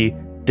entropy,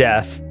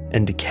 death,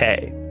 and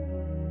decay.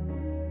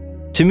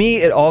 To me,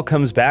 it all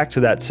comes back to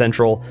that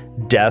central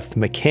death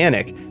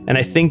mechanic, and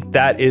I think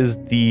that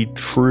is the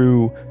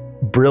true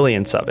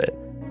brilliance of it.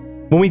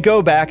 When we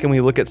go back and we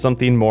look at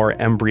something more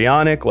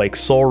embryonic like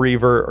Soul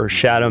Reaver or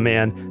Shadow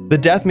Man, the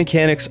death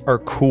mechanics are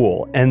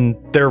cool, and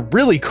they're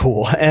really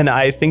cool, and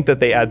I think that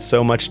they add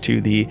so much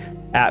to the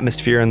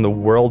atmosphere and the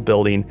world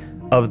building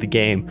of the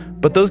game.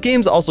 But those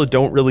games also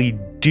don't really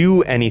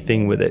do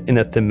anything with it in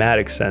a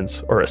thematic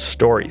sense or a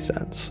story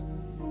sense.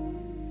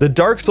 The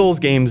Dark Souls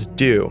games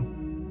do,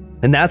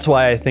 and that's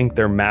why I think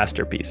they're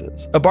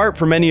masterpieces. Apart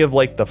from any of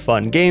like the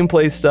fun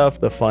gameplay stuff,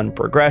 the fun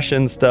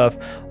progression stuff,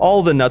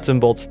 all the nuts and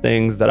bolts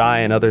things that I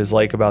and others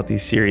like about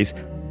these series,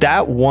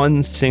 that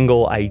one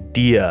single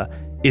idea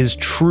is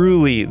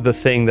truly the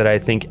thing that I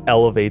think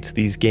elevates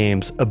these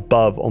games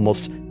above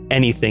almost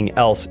anything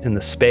else in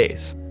the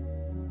space.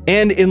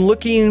 And in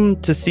looking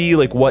to see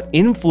like what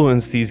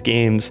influence these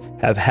games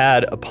have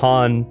had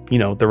upon,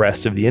 the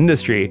rest of the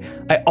industry,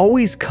 I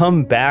always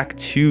come back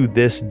to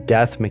this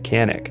death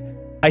mechanic.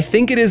 I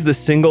think it is the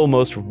single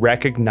most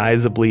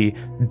recognizably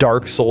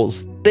Dark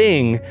Souls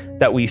thing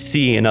that we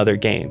see in other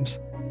games.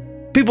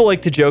 People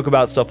like to joke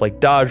about stuff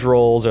like dodge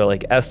rolls or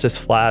like Estus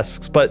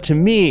flasks, but to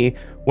me,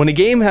 when a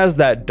game has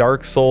that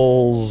Dark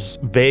Souls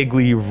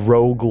vaguely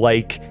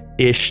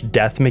roguelike-ish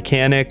death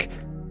mechanic,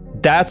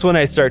 that's when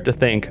I start to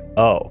think,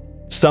 oh,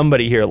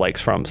 somebody here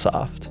likes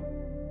FromSoft.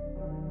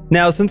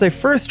 Now, since I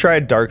first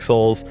tried Dark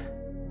Souls,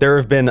 there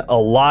have been a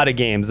lot of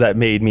games that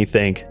made me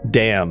think,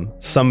 damn,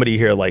 somebody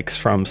here likes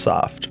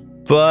FromSoft.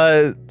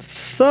 But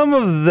some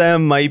of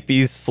them might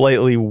be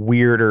slightly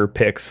weirder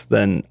picks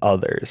than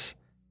others.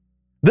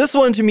 This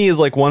one to me is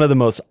like one of the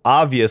most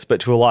obvious, but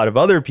to a lot of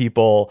other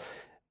people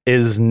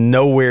is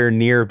nowhere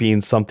near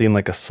being something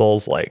like a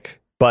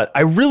Souls-like. But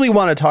I really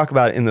want to talk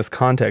about it in this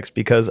context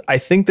because I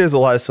think there's a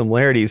lot of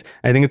similarities.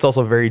 I think it's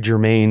also very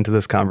germane to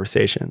this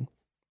conversation.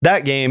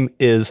 That game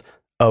is,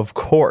 of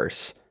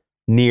course,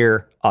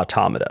 Nier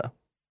Automata.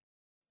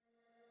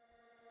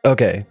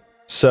 Okay,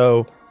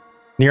 so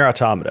Nier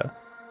Automata.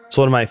 It's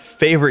one of my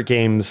favorite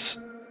games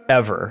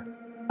ever.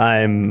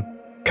 I'm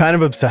kind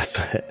of obsessed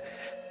with it.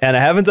 And I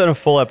haven't done a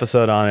full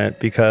episode on it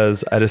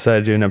because I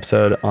decided to do an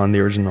episode on the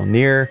original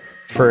Nier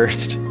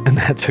first, and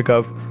that took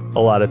up a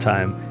lot of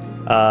time.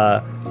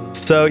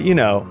 So,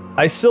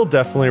 I still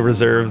definitely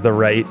reserve the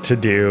right to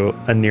do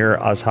a Nier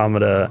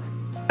Automata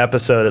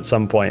episode at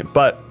some point,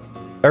 but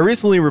I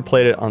recently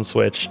replayed it on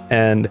Switch,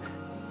 and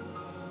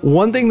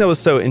one thing that was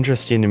so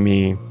interesting to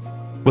me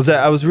was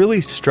that I was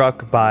really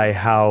struck by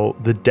how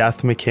the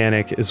death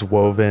mechanic is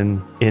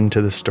woven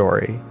into the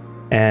story,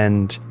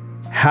 and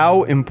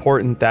how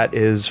important that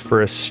is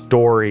for a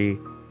story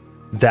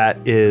that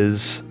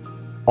is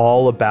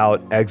all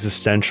about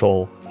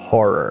existential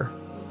horror.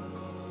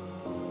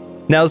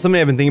 Now,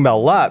 something I've been thinking about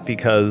a lot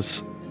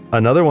because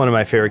another one of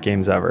my favorite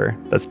games ever,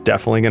 that's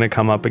definitely going to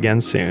come up again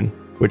soon,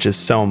 which is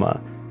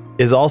Soma,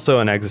 is also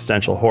an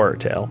existential horror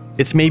tale.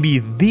 It's maybe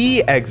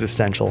the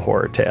existential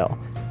horror tale.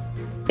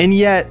 And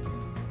yet,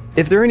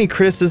 if there are any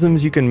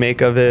criticisms you can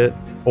make of it,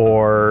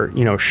 or,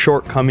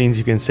 shortcomings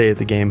you can say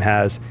the game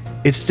has,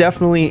 it's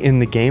definitely in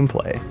the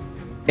gameplay.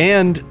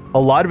 And a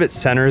lot of it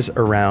centers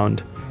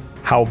around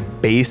how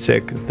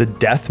basic the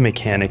death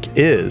mechanic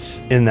is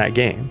in that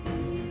game.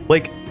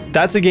 Like,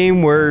 that's a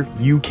game where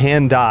you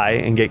can die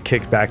and get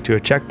kicked back to a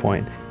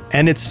checkpoint.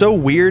 And it's so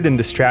weird and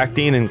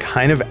distracting and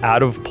kind of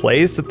out of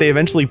place that they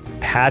eventually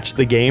patched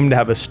the game to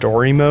have a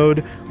story mode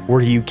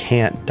where you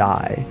can't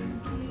die.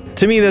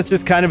 To me, that's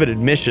just kind of an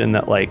admission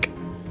that,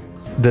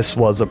 this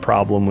was a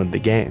problem with the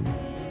game.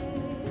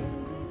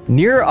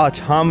 Nier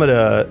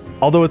Automata,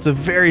 although it's a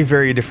very,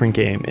 very different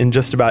game in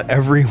just about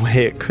every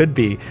way it could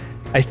be,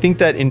 I think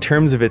that in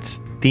terms of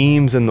its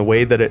themes and the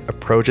way that it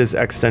approaches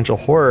existential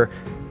horror,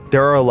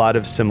 there are a lot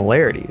of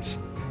similarities.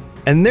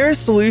 And their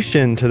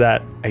solution to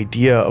that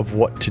idea of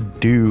what to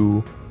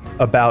do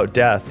about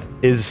death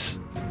is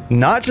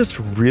not just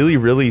really,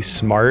 really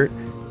smart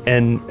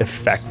and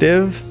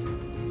effective,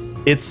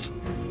 it's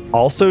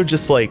also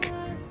just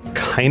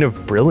kind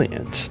of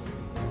brilliant.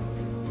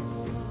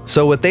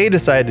 So what they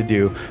decided to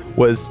do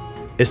was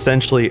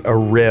essentially a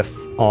riff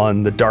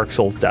on the Dark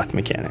Souls death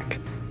mechanic.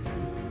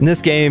 In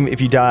this game,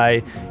 if you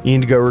die, you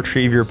need to go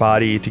retrieve your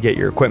body to get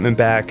your equipment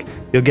back.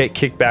 You'll get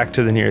kicked back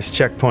to the nearest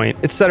checkpoint,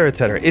 etc.,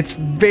 etc. It's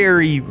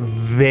very,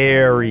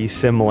 very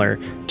similar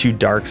to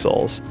Dark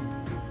Souls.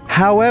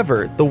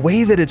 However, the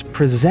way that it's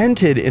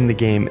presented in the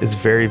game is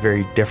very,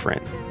 very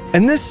different.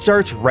 And this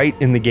starts right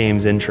in the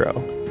game's intro.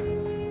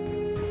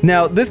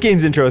 Now, this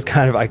game's intro is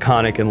kind of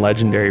iconic and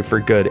legendary for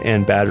good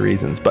and bad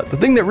reasons, but the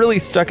thing that really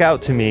stuck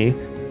out to me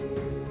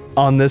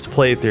on this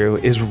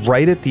playthrough is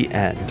right at the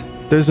end.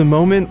 There's a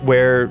moment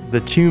where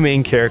the two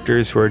main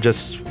characters who are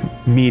just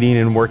meeting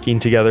and working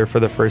together for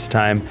the first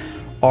time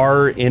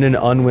are in an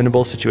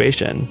unwinnable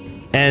situation.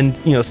 And,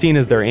 seeing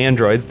as they're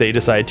androids, they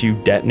decide to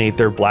detonate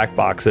their black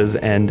boxes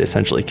and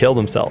essentially kill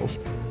themselves.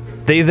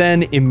 They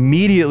then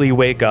immediately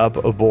wake up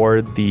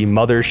aboard the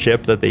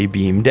mothership that they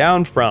beam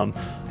down from,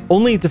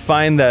 only to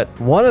find that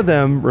one of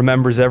them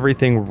remembers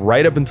everything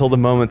right up until the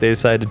moment they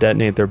decide to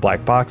detonate their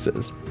black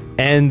boxes,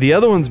 and the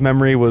other one's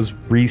memory was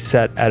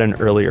reset at an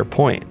earlier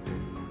point.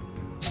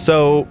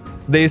 So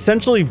they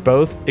essentially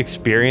both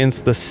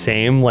experience the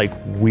same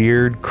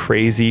weird,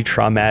 crazy,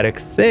 traumatic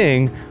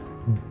thing,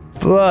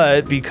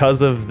 but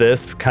because of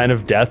this kind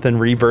of death and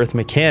rebirth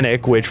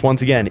mechanic, which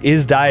once again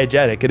is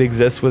diegetic, it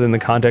exists within the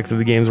context of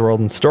the game's world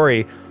and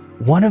story,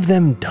 one of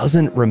them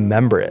doesn't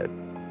remember it.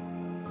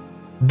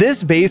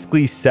 This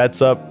basically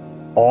sets up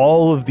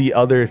all of the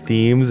other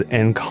themes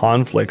and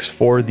conflicts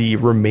for the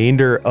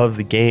remainder of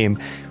the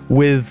game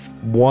with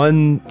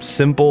one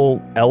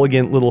simple,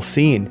 elegant little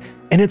scene.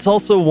 And it's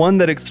also one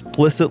that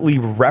explicitly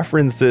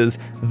references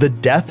the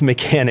death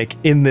mechanic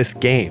in this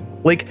game.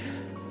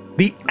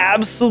 The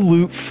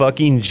absolute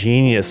fucking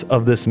genius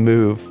of this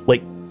move,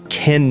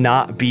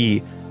 cannot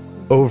be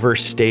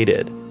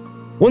overstated.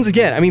 Once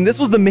again, this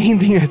was the main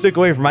thing I took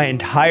away from my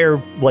entire,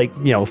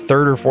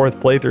 third or fourth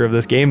playthrough of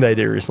this game that I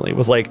did recently,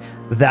 was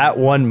that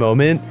one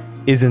moment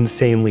is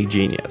insanely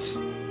genius.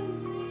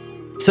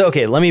 So,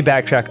 okay, let me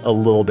backtrack a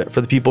little bit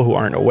for the people who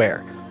aren't aware.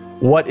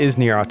 What is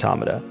Nier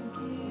Automata?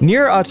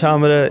 Nier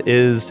Automata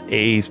is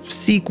a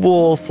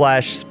sequel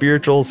 /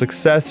 spiritual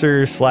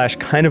successor /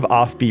 kind of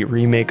offbeat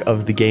remake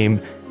of the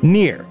game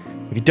Nier.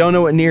 If you don't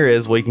know what Nier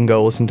is, well, you can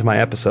go listen to my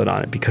episode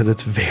on it because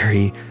it's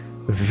very,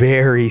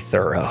 very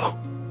thorough.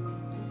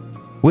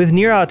 With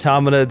Nier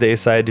Automata, they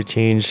decided to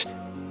change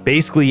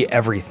basically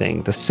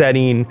everything: the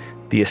setting,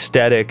 the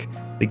aesthetic,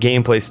 the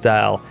gameplay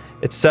style,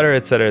 etc.,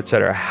 etc.,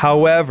 etc.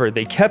 However,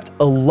 they kept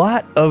a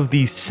lot of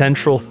these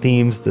central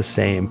themes the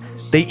same.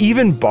 They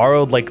even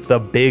borrowed the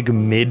big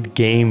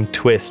mid-game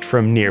twist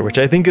from Nier, which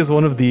I think is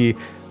one of the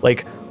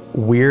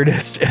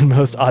weirdest and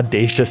most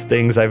audacious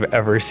things I've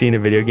ever seen a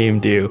video game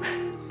do.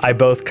 I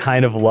both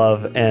kind of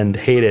love and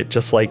hate it,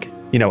 just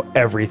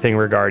everything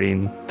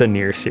regarding the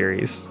Nier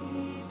series.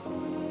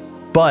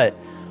 But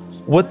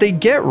what they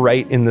get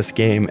right in this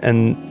game,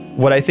 and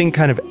what I think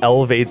kind of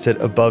elevates it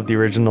above the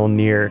original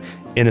Nier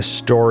in a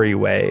story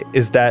way,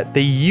 is that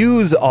they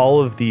use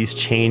all of these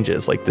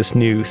changes, this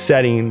new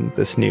setting,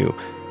 this new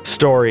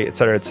story,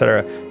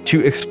 etc., to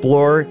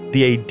explore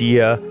the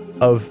idea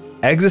of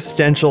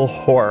existential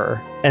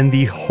horror and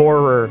the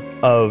horror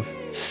of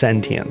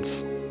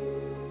sentience.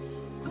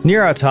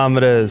 Nier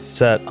Automata is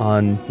set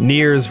on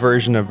Nier's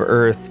version of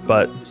Earth,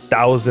 but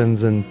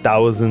thousands and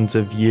thousands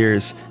of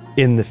years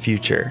in the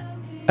future.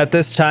 At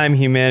this time,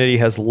 humanity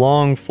has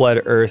long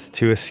fled Earth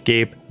to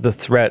escape the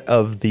threat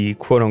of the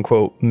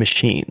quote-unquote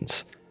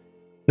machines.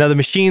 Now, the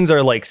machines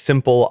are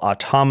simple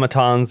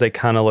automatons. They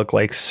kind of look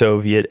like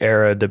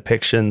Soviet-era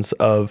depictions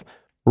of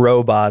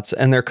robots,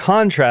 and they're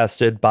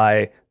contrasted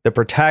by the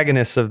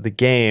protagonists of the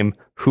game,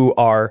 who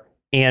are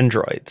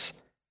androids.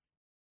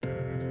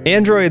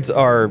 Androids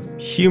are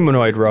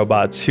humanoid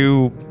robots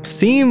who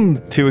seem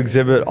to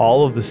exhibit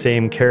all of the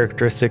same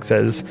characteristics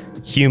as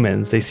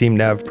humans. They seem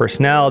to have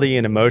personality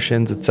and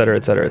emotions, etc.,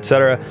 etc.,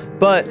 etc.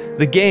 But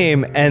the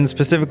game, and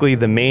specifically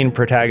the main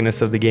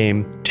protagonist of the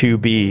game,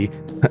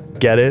 2B,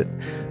 get it?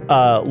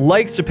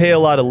 Likes to pay a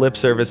lot of lip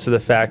service to the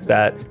fact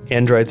that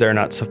androids are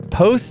not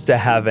supposed to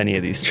have any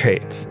of these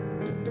traits.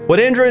 What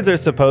androids are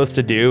supposed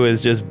to do is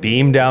just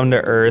beam down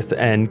to Earth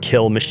and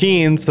kill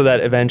machines so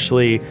that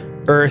eventually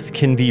Earth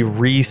can be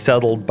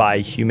resettled by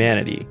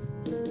humanity,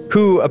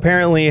 who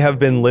apparently have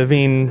been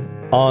living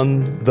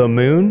on the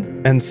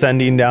moon and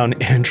sending down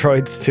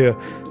androids to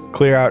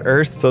clear out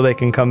Earth so they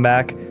can come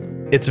back.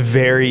 It's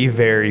very,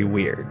 very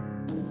weird.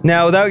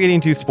 Now, without getting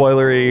too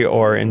spoilery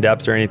or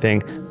in-depth or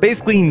anything,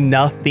 basically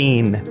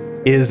nothing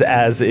is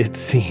as it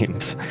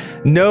seems.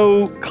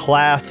 No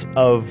class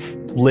of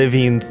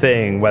living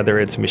thing, whether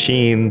it's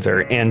machines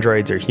or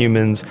androids or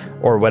humans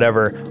or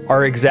whatever,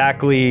 are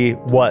exactly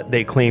what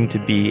they claim to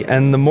be.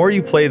 And the more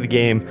you play the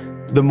game,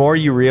 the more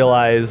you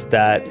realize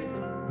that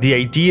the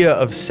idea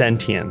of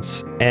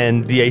sentience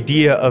and the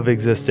idea of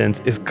existence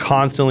is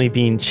constantly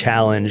being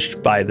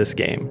challenged by this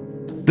game.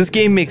 This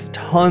game makes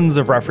tons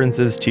of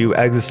references to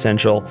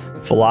existential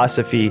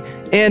philosophy,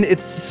 and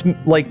its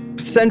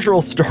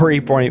central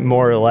story point,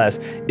 more or less,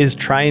 is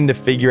trying to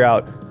figure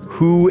out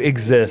who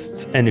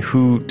exists and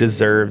who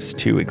deserves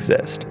to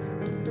exist.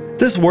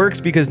 This works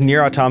because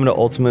Nier Automata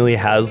ultimately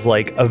has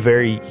a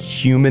very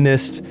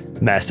humanist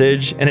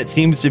message, and it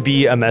seems to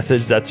be a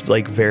message that's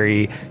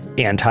very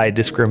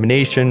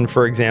anti-discrimination,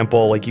 for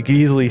example. Like, you could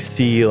easily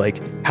see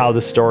like how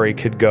the story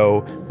could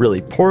go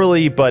really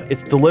poorly, but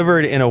it's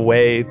delivered in a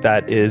way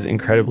that is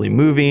incredibly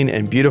moving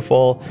and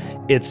beautiful.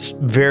 It's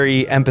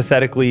very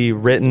empathetically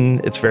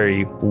written. It's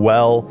very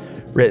well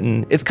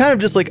written. It's kind of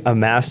just like a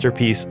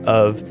masterpiece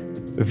of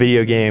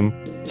video game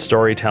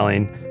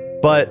storytelling.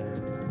 But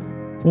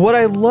what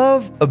I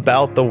love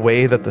about the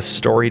way that the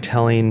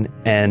storytelling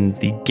and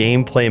the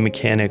gameplay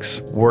mechanics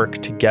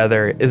work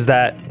together is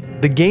that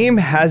the game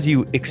has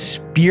you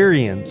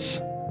experience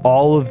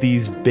all of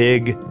these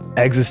big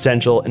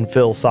existential and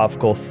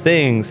philosophical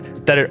things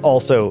that it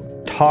also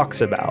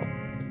talks about.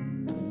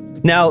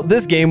 Now,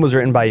 this game was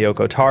written by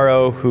Yoko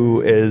Taro,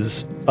 who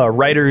is a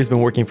writer who's been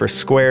working for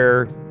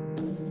Square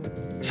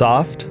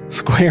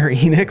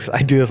Enix.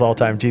 I do this all the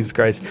time, Jesus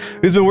Christ.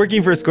 Who's been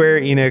working for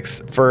Square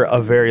Enix for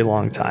a very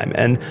long time.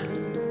 And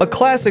a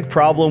classic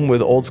problem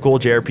with old school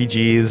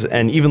JRPGs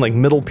and even like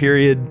middle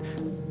period,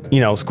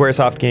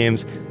 Squaresoft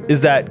games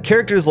is that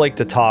characters like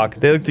to talk.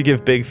 They like to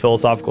give big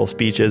philosophical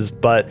speeches,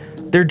 but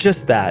they're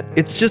just that.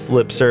 It's just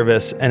lip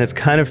service, and it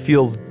kind of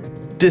feels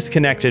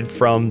disconnected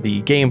from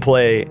the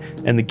gameplay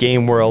and the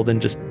game world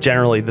and just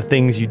generally the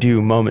things you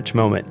do moment to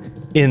moment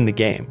in the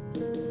game.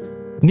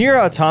 Nier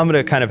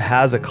Automata kind of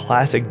has a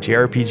classic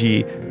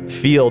JRPG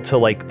feel to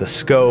like the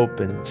scope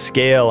and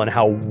scale and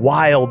how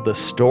wild the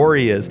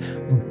story is,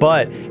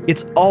 but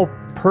it's all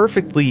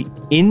perfectly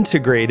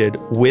integrated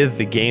with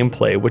the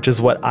gameplay, which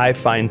is what I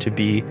find to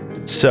be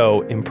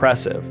so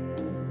impressive.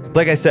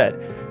 Like I said,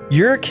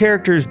 your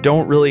characters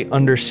don't really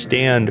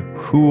understand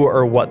who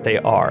or what they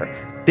are.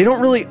 They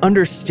don't really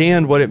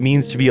understand what it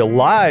means to be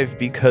alive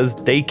because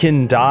they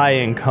can die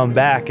and come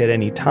back at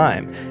any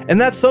time. And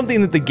that's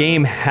something that the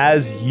game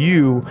has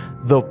you,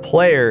 the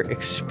player,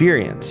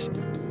 experience.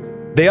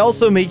 They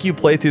also make you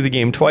play through the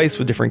game twice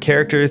with different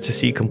characters to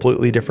see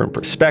completely different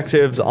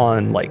perspectives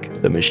on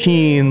like the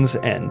machines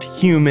and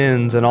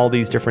humans and all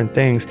these different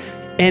things.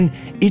 And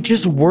it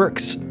just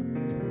works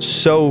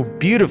so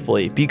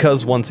beautifully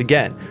because, once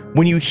again,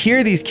 when you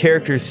hear these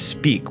characters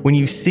speak, when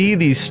you see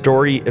these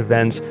story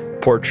events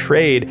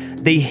portrayed,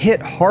 they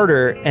hit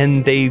harder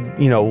and they,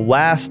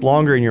 last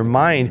longer in your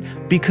mind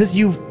because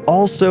you've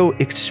also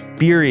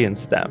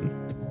experienced them.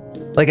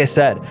 Like I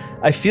said,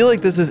 I feel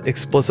like this is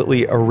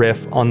explicitly a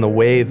riff on the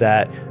way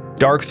that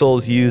Dark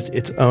Souls used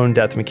its own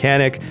death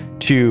mechanic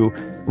to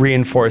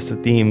reinforce the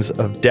themes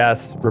of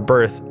death,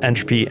 rebirth,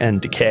 entropy,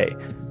 and decay.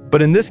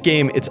 But in this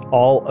game, it's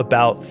all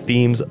about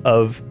themes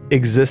of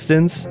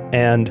existence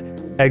and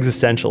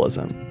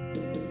existentialism.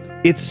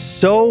 It's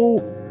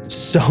so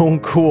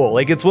cool.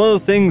 Like, it's one of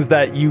those things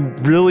that you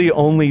really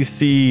only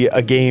see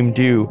a game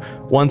do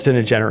once in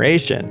a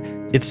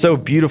generation. It's so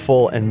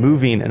beautiful and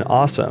moving and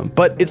awesome.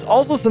 But it's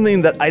also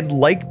something that I'd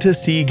like to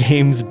see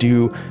games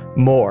do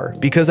more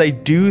because I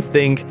do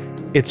think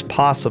it's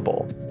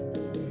possible.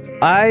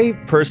 I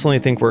personally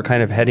think we're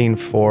kind of heading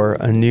for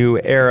a new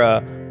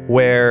era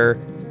where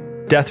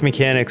death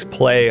mechanics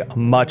play a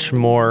much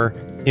more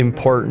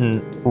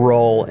important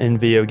role in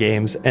video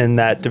games, and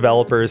that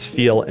developers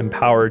feel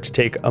empowered to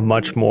take a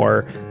much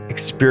more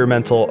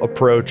experimental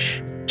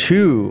approach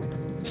to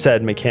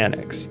said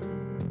mechanics.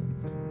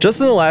 Just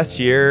in the last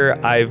year,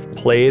 I've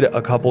played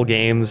a couple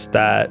games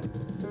that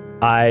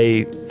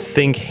I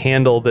think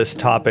handle this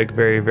topic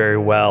very, very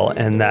well,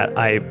 and that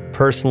I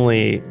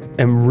personally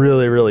am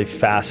really, really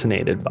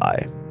fascinated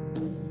by.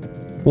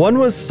 One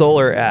was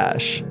Solar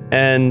Ash,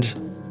 and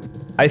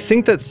I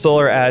think that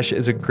Solar Ash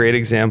is a great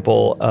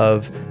example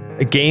of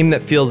a game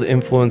that feels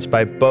influenced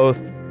by both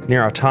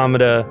Nier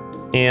Automata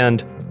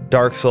and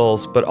Dark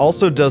Souls, but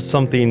also does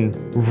something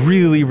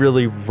really,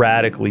 really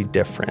radically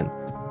different.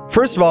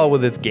 First of all,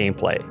 with its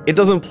gameplay. It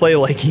doesn't play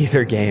like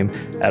either game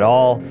at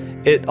all.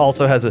 It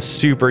also has a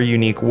super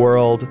unique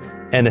world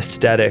and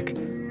aesthetic,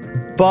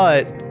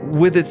 but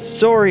with its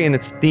story and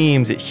its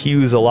themes, it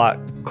hews a lot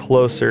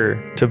closer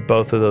to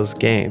both of those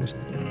games.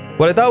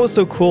 What I thought was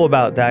so cool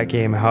about that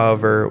game,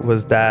 however,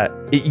 was that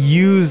it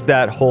used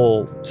that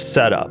whole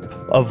setup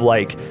of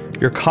like,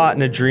 you're caught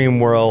in a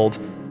dream world,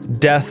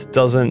 death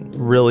doesn't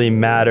really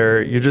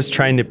matter, you're just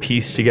trying to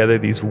piece together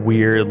these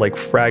weird, like,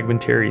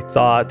 fragmentary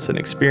thoughts and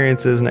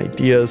experiences and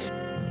ideas.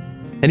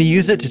 And he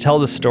used it to tell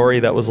the story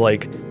that was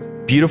like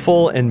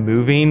beautiful and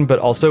moving, but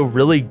also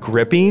really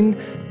gripping.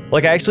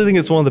 Like, I actually think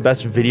it's one of the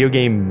best video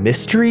game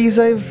mysteries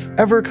I've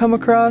ever come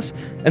across.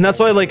 And that's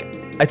why, like,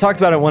 I talked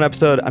about it in one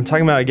episode, I'm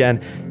talking about it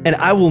again, and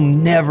I will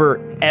never,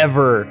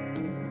 ever,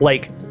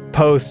 like,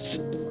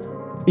 post,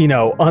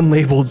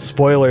 unlabeled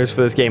spoilers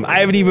for this game. I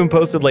haven't even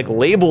posted, like,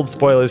 labeled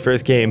spoilers for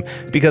this game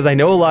because I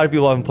know a lot of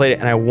people haven't played it,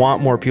 and I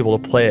want more people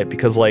to play it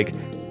because, like,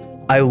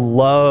 I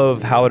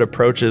love how it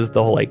approaches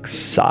the whole, like,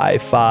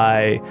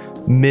 sci-fi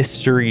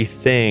mystery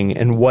thing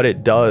and what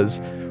it does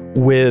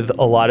with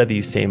a lot of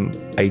these same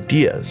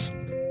ideas.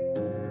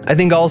 I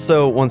think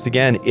also, once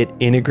again, it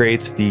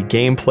integrates the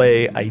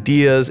gameplay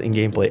ideas and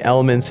gameplay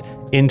elements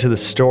into the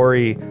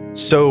story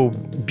so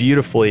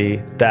beautifully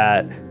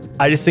that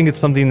I just think it's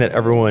something that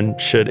everyone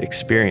should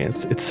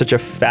experience. It's such a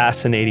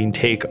fascinating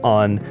take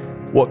on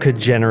what could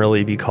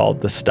generally be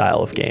called the style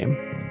of game.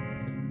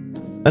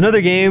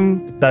 Another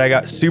game that I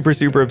got super,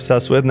 super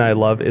obsessed with and I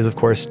love is, of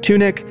course,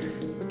 Tunic.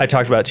 I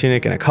talked about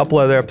Tunic in a couple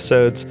other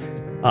episodes.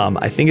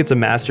 I think it's a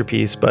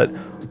masterpiece, but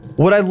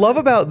what I love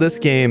about this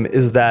game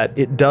is that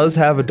it does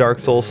have a Dark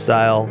Souls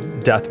style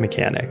death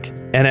mechanic.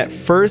 And at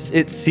first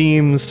it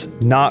seems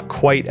not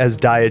quite as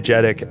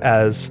diegetic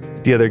as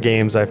the other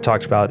games I've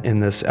talked about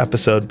in this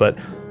episode, but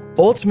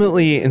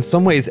ultimately in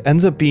some ways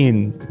ends up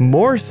being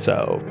more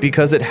so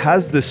because it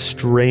has this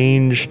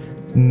strange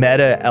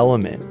meta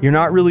element. You're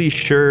not really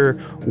sure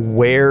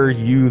where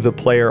you, the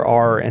player,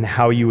 are and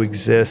how you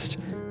exist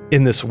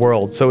in this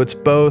world. So it's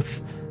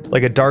both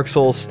like a Dark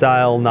Souls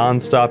style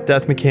non-stop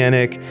death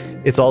mechanic.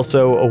 It's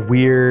also a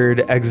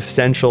weird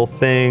existential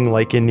thing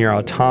like in Nier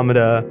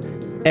Automata.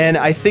 And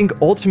I think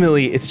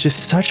ultimately it's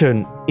just such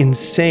an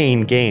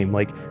insane game.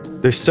 Like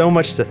there's so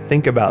much to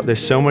think about,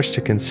 there's so much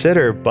to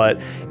consider, but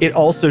it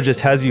also just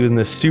has you in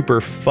this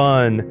super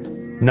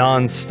fun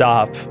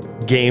non-stop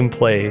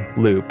gameplay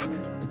loop.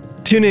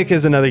 Tunic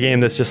is another game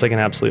that's just like an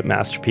absolute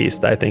masterpiece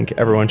that I think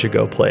everyone should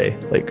go play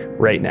like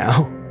right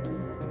now.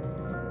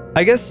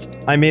 I guess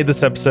I made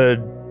this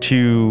episode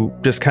to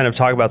just kind of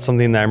talk about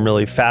something that I'm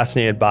really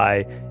fascinated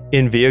by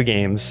in video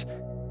games,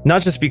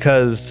 not just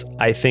because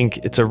I think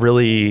it's a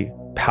really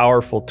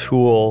powerful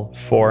tool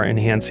for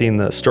enhancing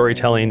the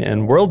storytelling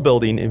and world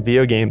building in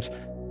video games,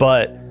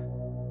 but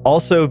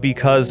also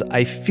because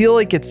I feel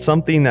like it's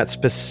something that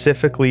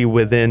specifically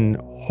within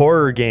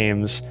horror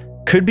games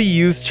could be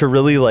used to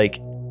really like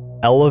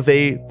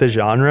elevate the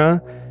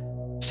genre.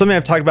 Something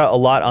I've talked about a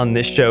lot on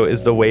this show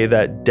is the way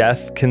that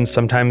death can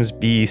sometimes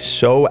be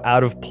so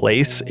out of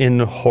place in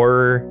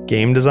horror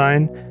game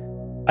design.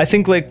 I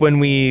think like when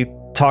we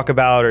talk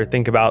about or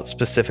think about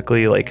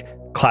specifically like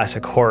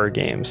classic horror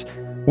games,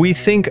 we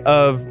think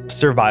of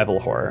survival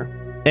horror.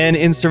 And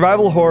in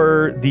survival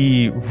horror,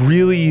 the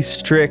really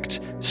strict,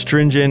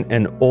 stringent,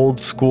 and old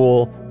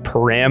school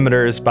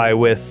parameters by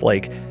which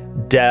like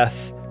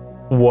death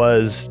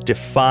was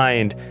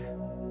defined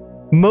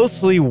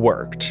mostly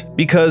worked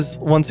because,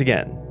 once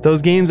again,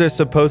 those games are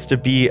supposed to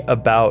be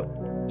about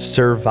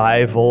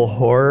survival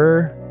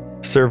horror.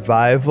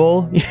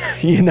 Survival,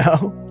 you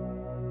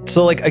know?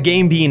 So like a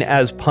game being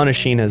as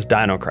punishing as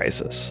Dino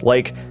Crisis,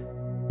 like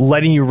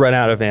letting you run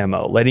out of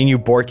ammo, letting you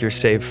bork your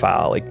save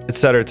file, like et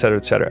cetera, et cetera,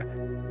 et cetera.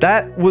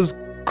 That was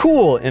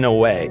cool in a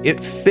way.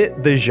 It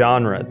fit the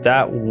genre.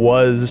 That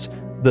was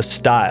the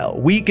style.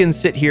 We can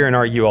sit here and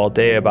argue all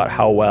day about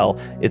how well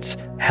it's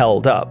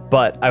held up,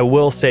 but I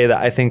will say that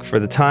I think for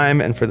the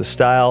time and for the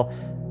style,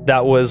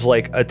 that was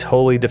like a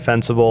totally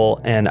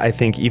defensible and I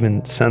think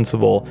even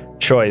sensible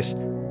choice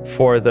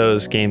for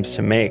those games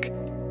to make.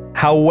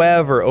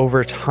 However,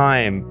 over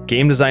time,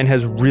 game design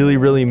has really,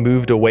 really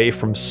moved away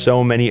from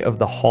so many of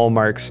the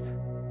hallmarks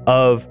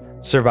of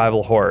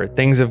survival horror.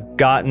 Things have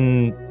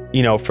gotten,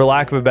 you know, for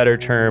lack of a better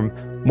term,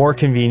 more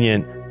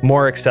convenient,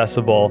 more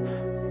accessible.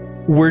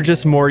 We're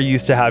just more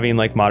used to having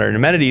like modern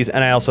amenities,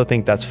 and I also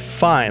think that's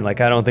fine.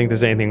 Like I don't think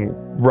there's anything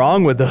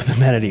wrong with those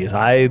amenities.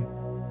 I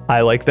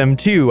like them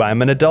too.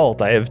 I'm an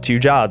adult. I have 2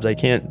 jobs. I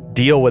can't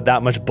deal with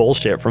that much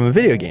bullshit from a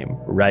video game,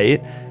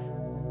 right?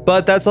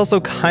 But that's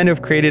also kind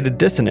of created a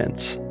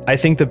dissonance. I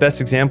think the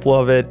best example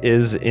of it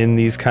is in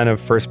these kind of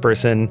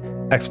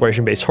first-person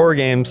exploration-based horror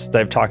games that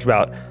I've talked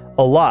about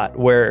a lot,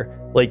 where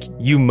like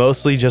you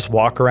mostly just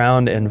walk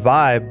around and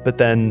vibe, but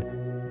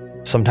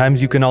then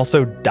sometimes you can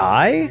also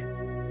die.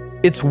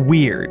 It's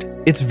weird.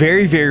 It's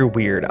very, very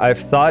weird. I've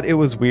thought it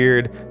was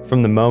weird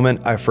from the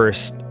moment I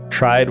first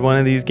tried one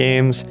of these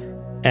games,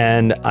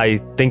 and I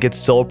think it's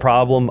still a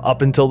problem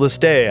up until this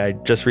day. I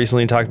just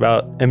recently talked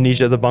about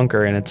Amnesia the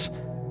Bunker, and it's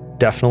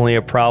definitely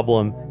a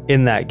problem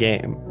in that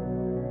game.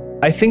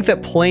 I think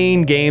that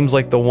playing games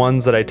like the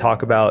ones that I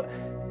talk about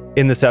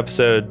in this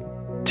episode,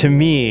 to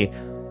me,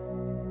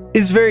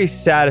 is very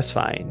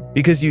satisfying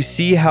because you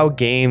see how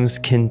games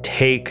can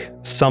take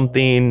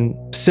something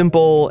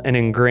simple and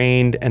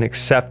ingrained and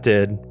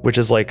accepted, which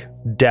is like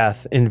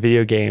death in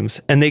video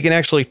games, and they can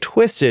actually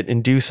twist it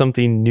and do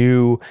something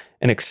new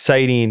and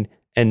exciting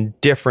and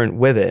different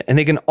with it. And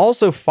they can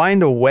also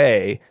find a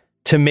way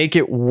to make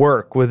it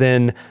work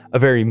within a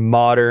very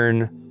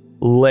modern,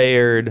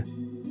 layered,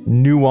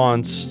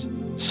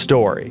 nuanced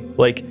story.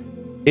 Like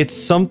it's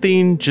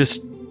something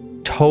just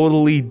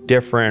totally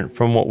different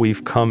from what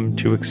we've come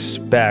to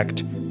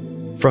expect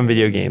from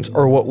video games,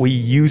 or what we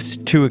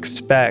used to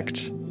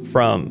expect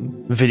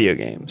from video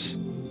games.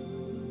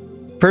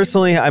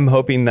 Personally, I'm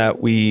hoping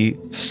that we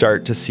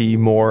start to see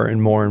more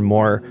and more and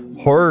more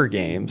horror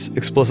games,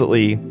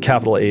 explicitly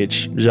capital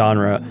H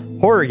genre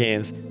horror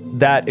games,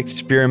 that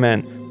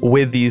experiment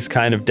with these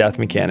kind of death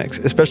mechanics,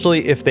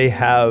 especially if they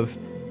have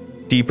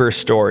deeper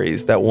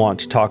stories that want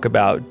to talk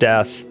about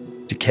death,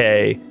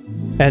 decay,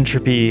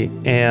 entropy,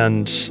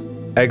 and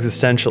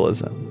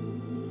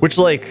existentialism. Which,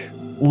 like,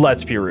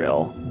 let's be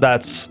real,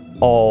 that's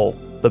all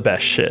the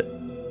best shit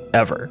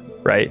ever,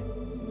 right?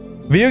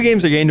 Video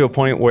games are getting to a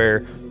point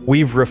where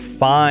we've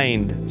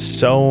refined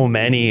so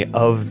many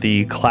of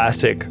the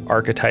classic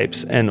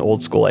archetypes and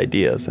old school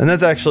ideas. And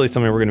that's actually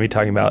something we're going to be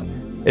talking about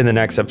in the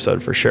next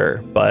episode for sure.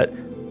 But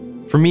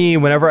for me,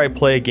 whenever I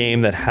play a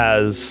game that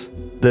has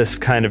this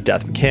kind of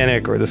death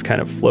mechanic or this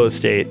kind of flow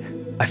state,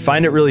 I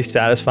find it really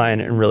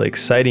satisfying and really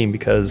exciting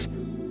because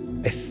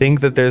I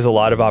think that there's a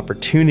lot of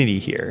opportunity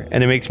here.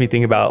 And it makes me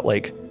think about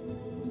like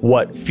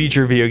what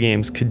future video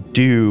games could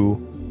do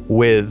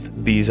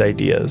with these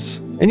ideas.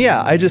 And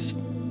yeah, I just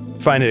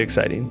find it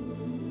exciting.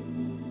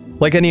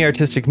 Like any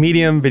artistic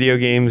medium, video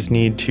games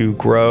need to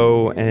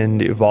grow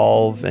and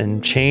evolve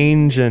and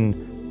change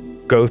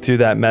and go through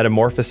that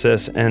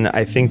metamorphosis. And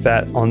I think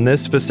that on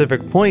this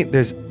specific point,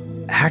 there's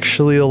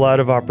actually a lot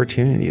of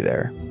opportunity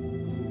there.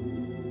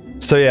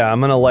 So yeah, I'm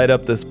gonna light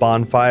up this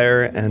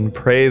bonfire and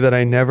pray that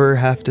I never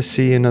have to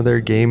see another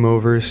game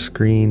over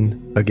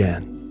screen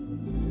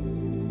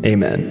again.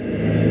 Amen.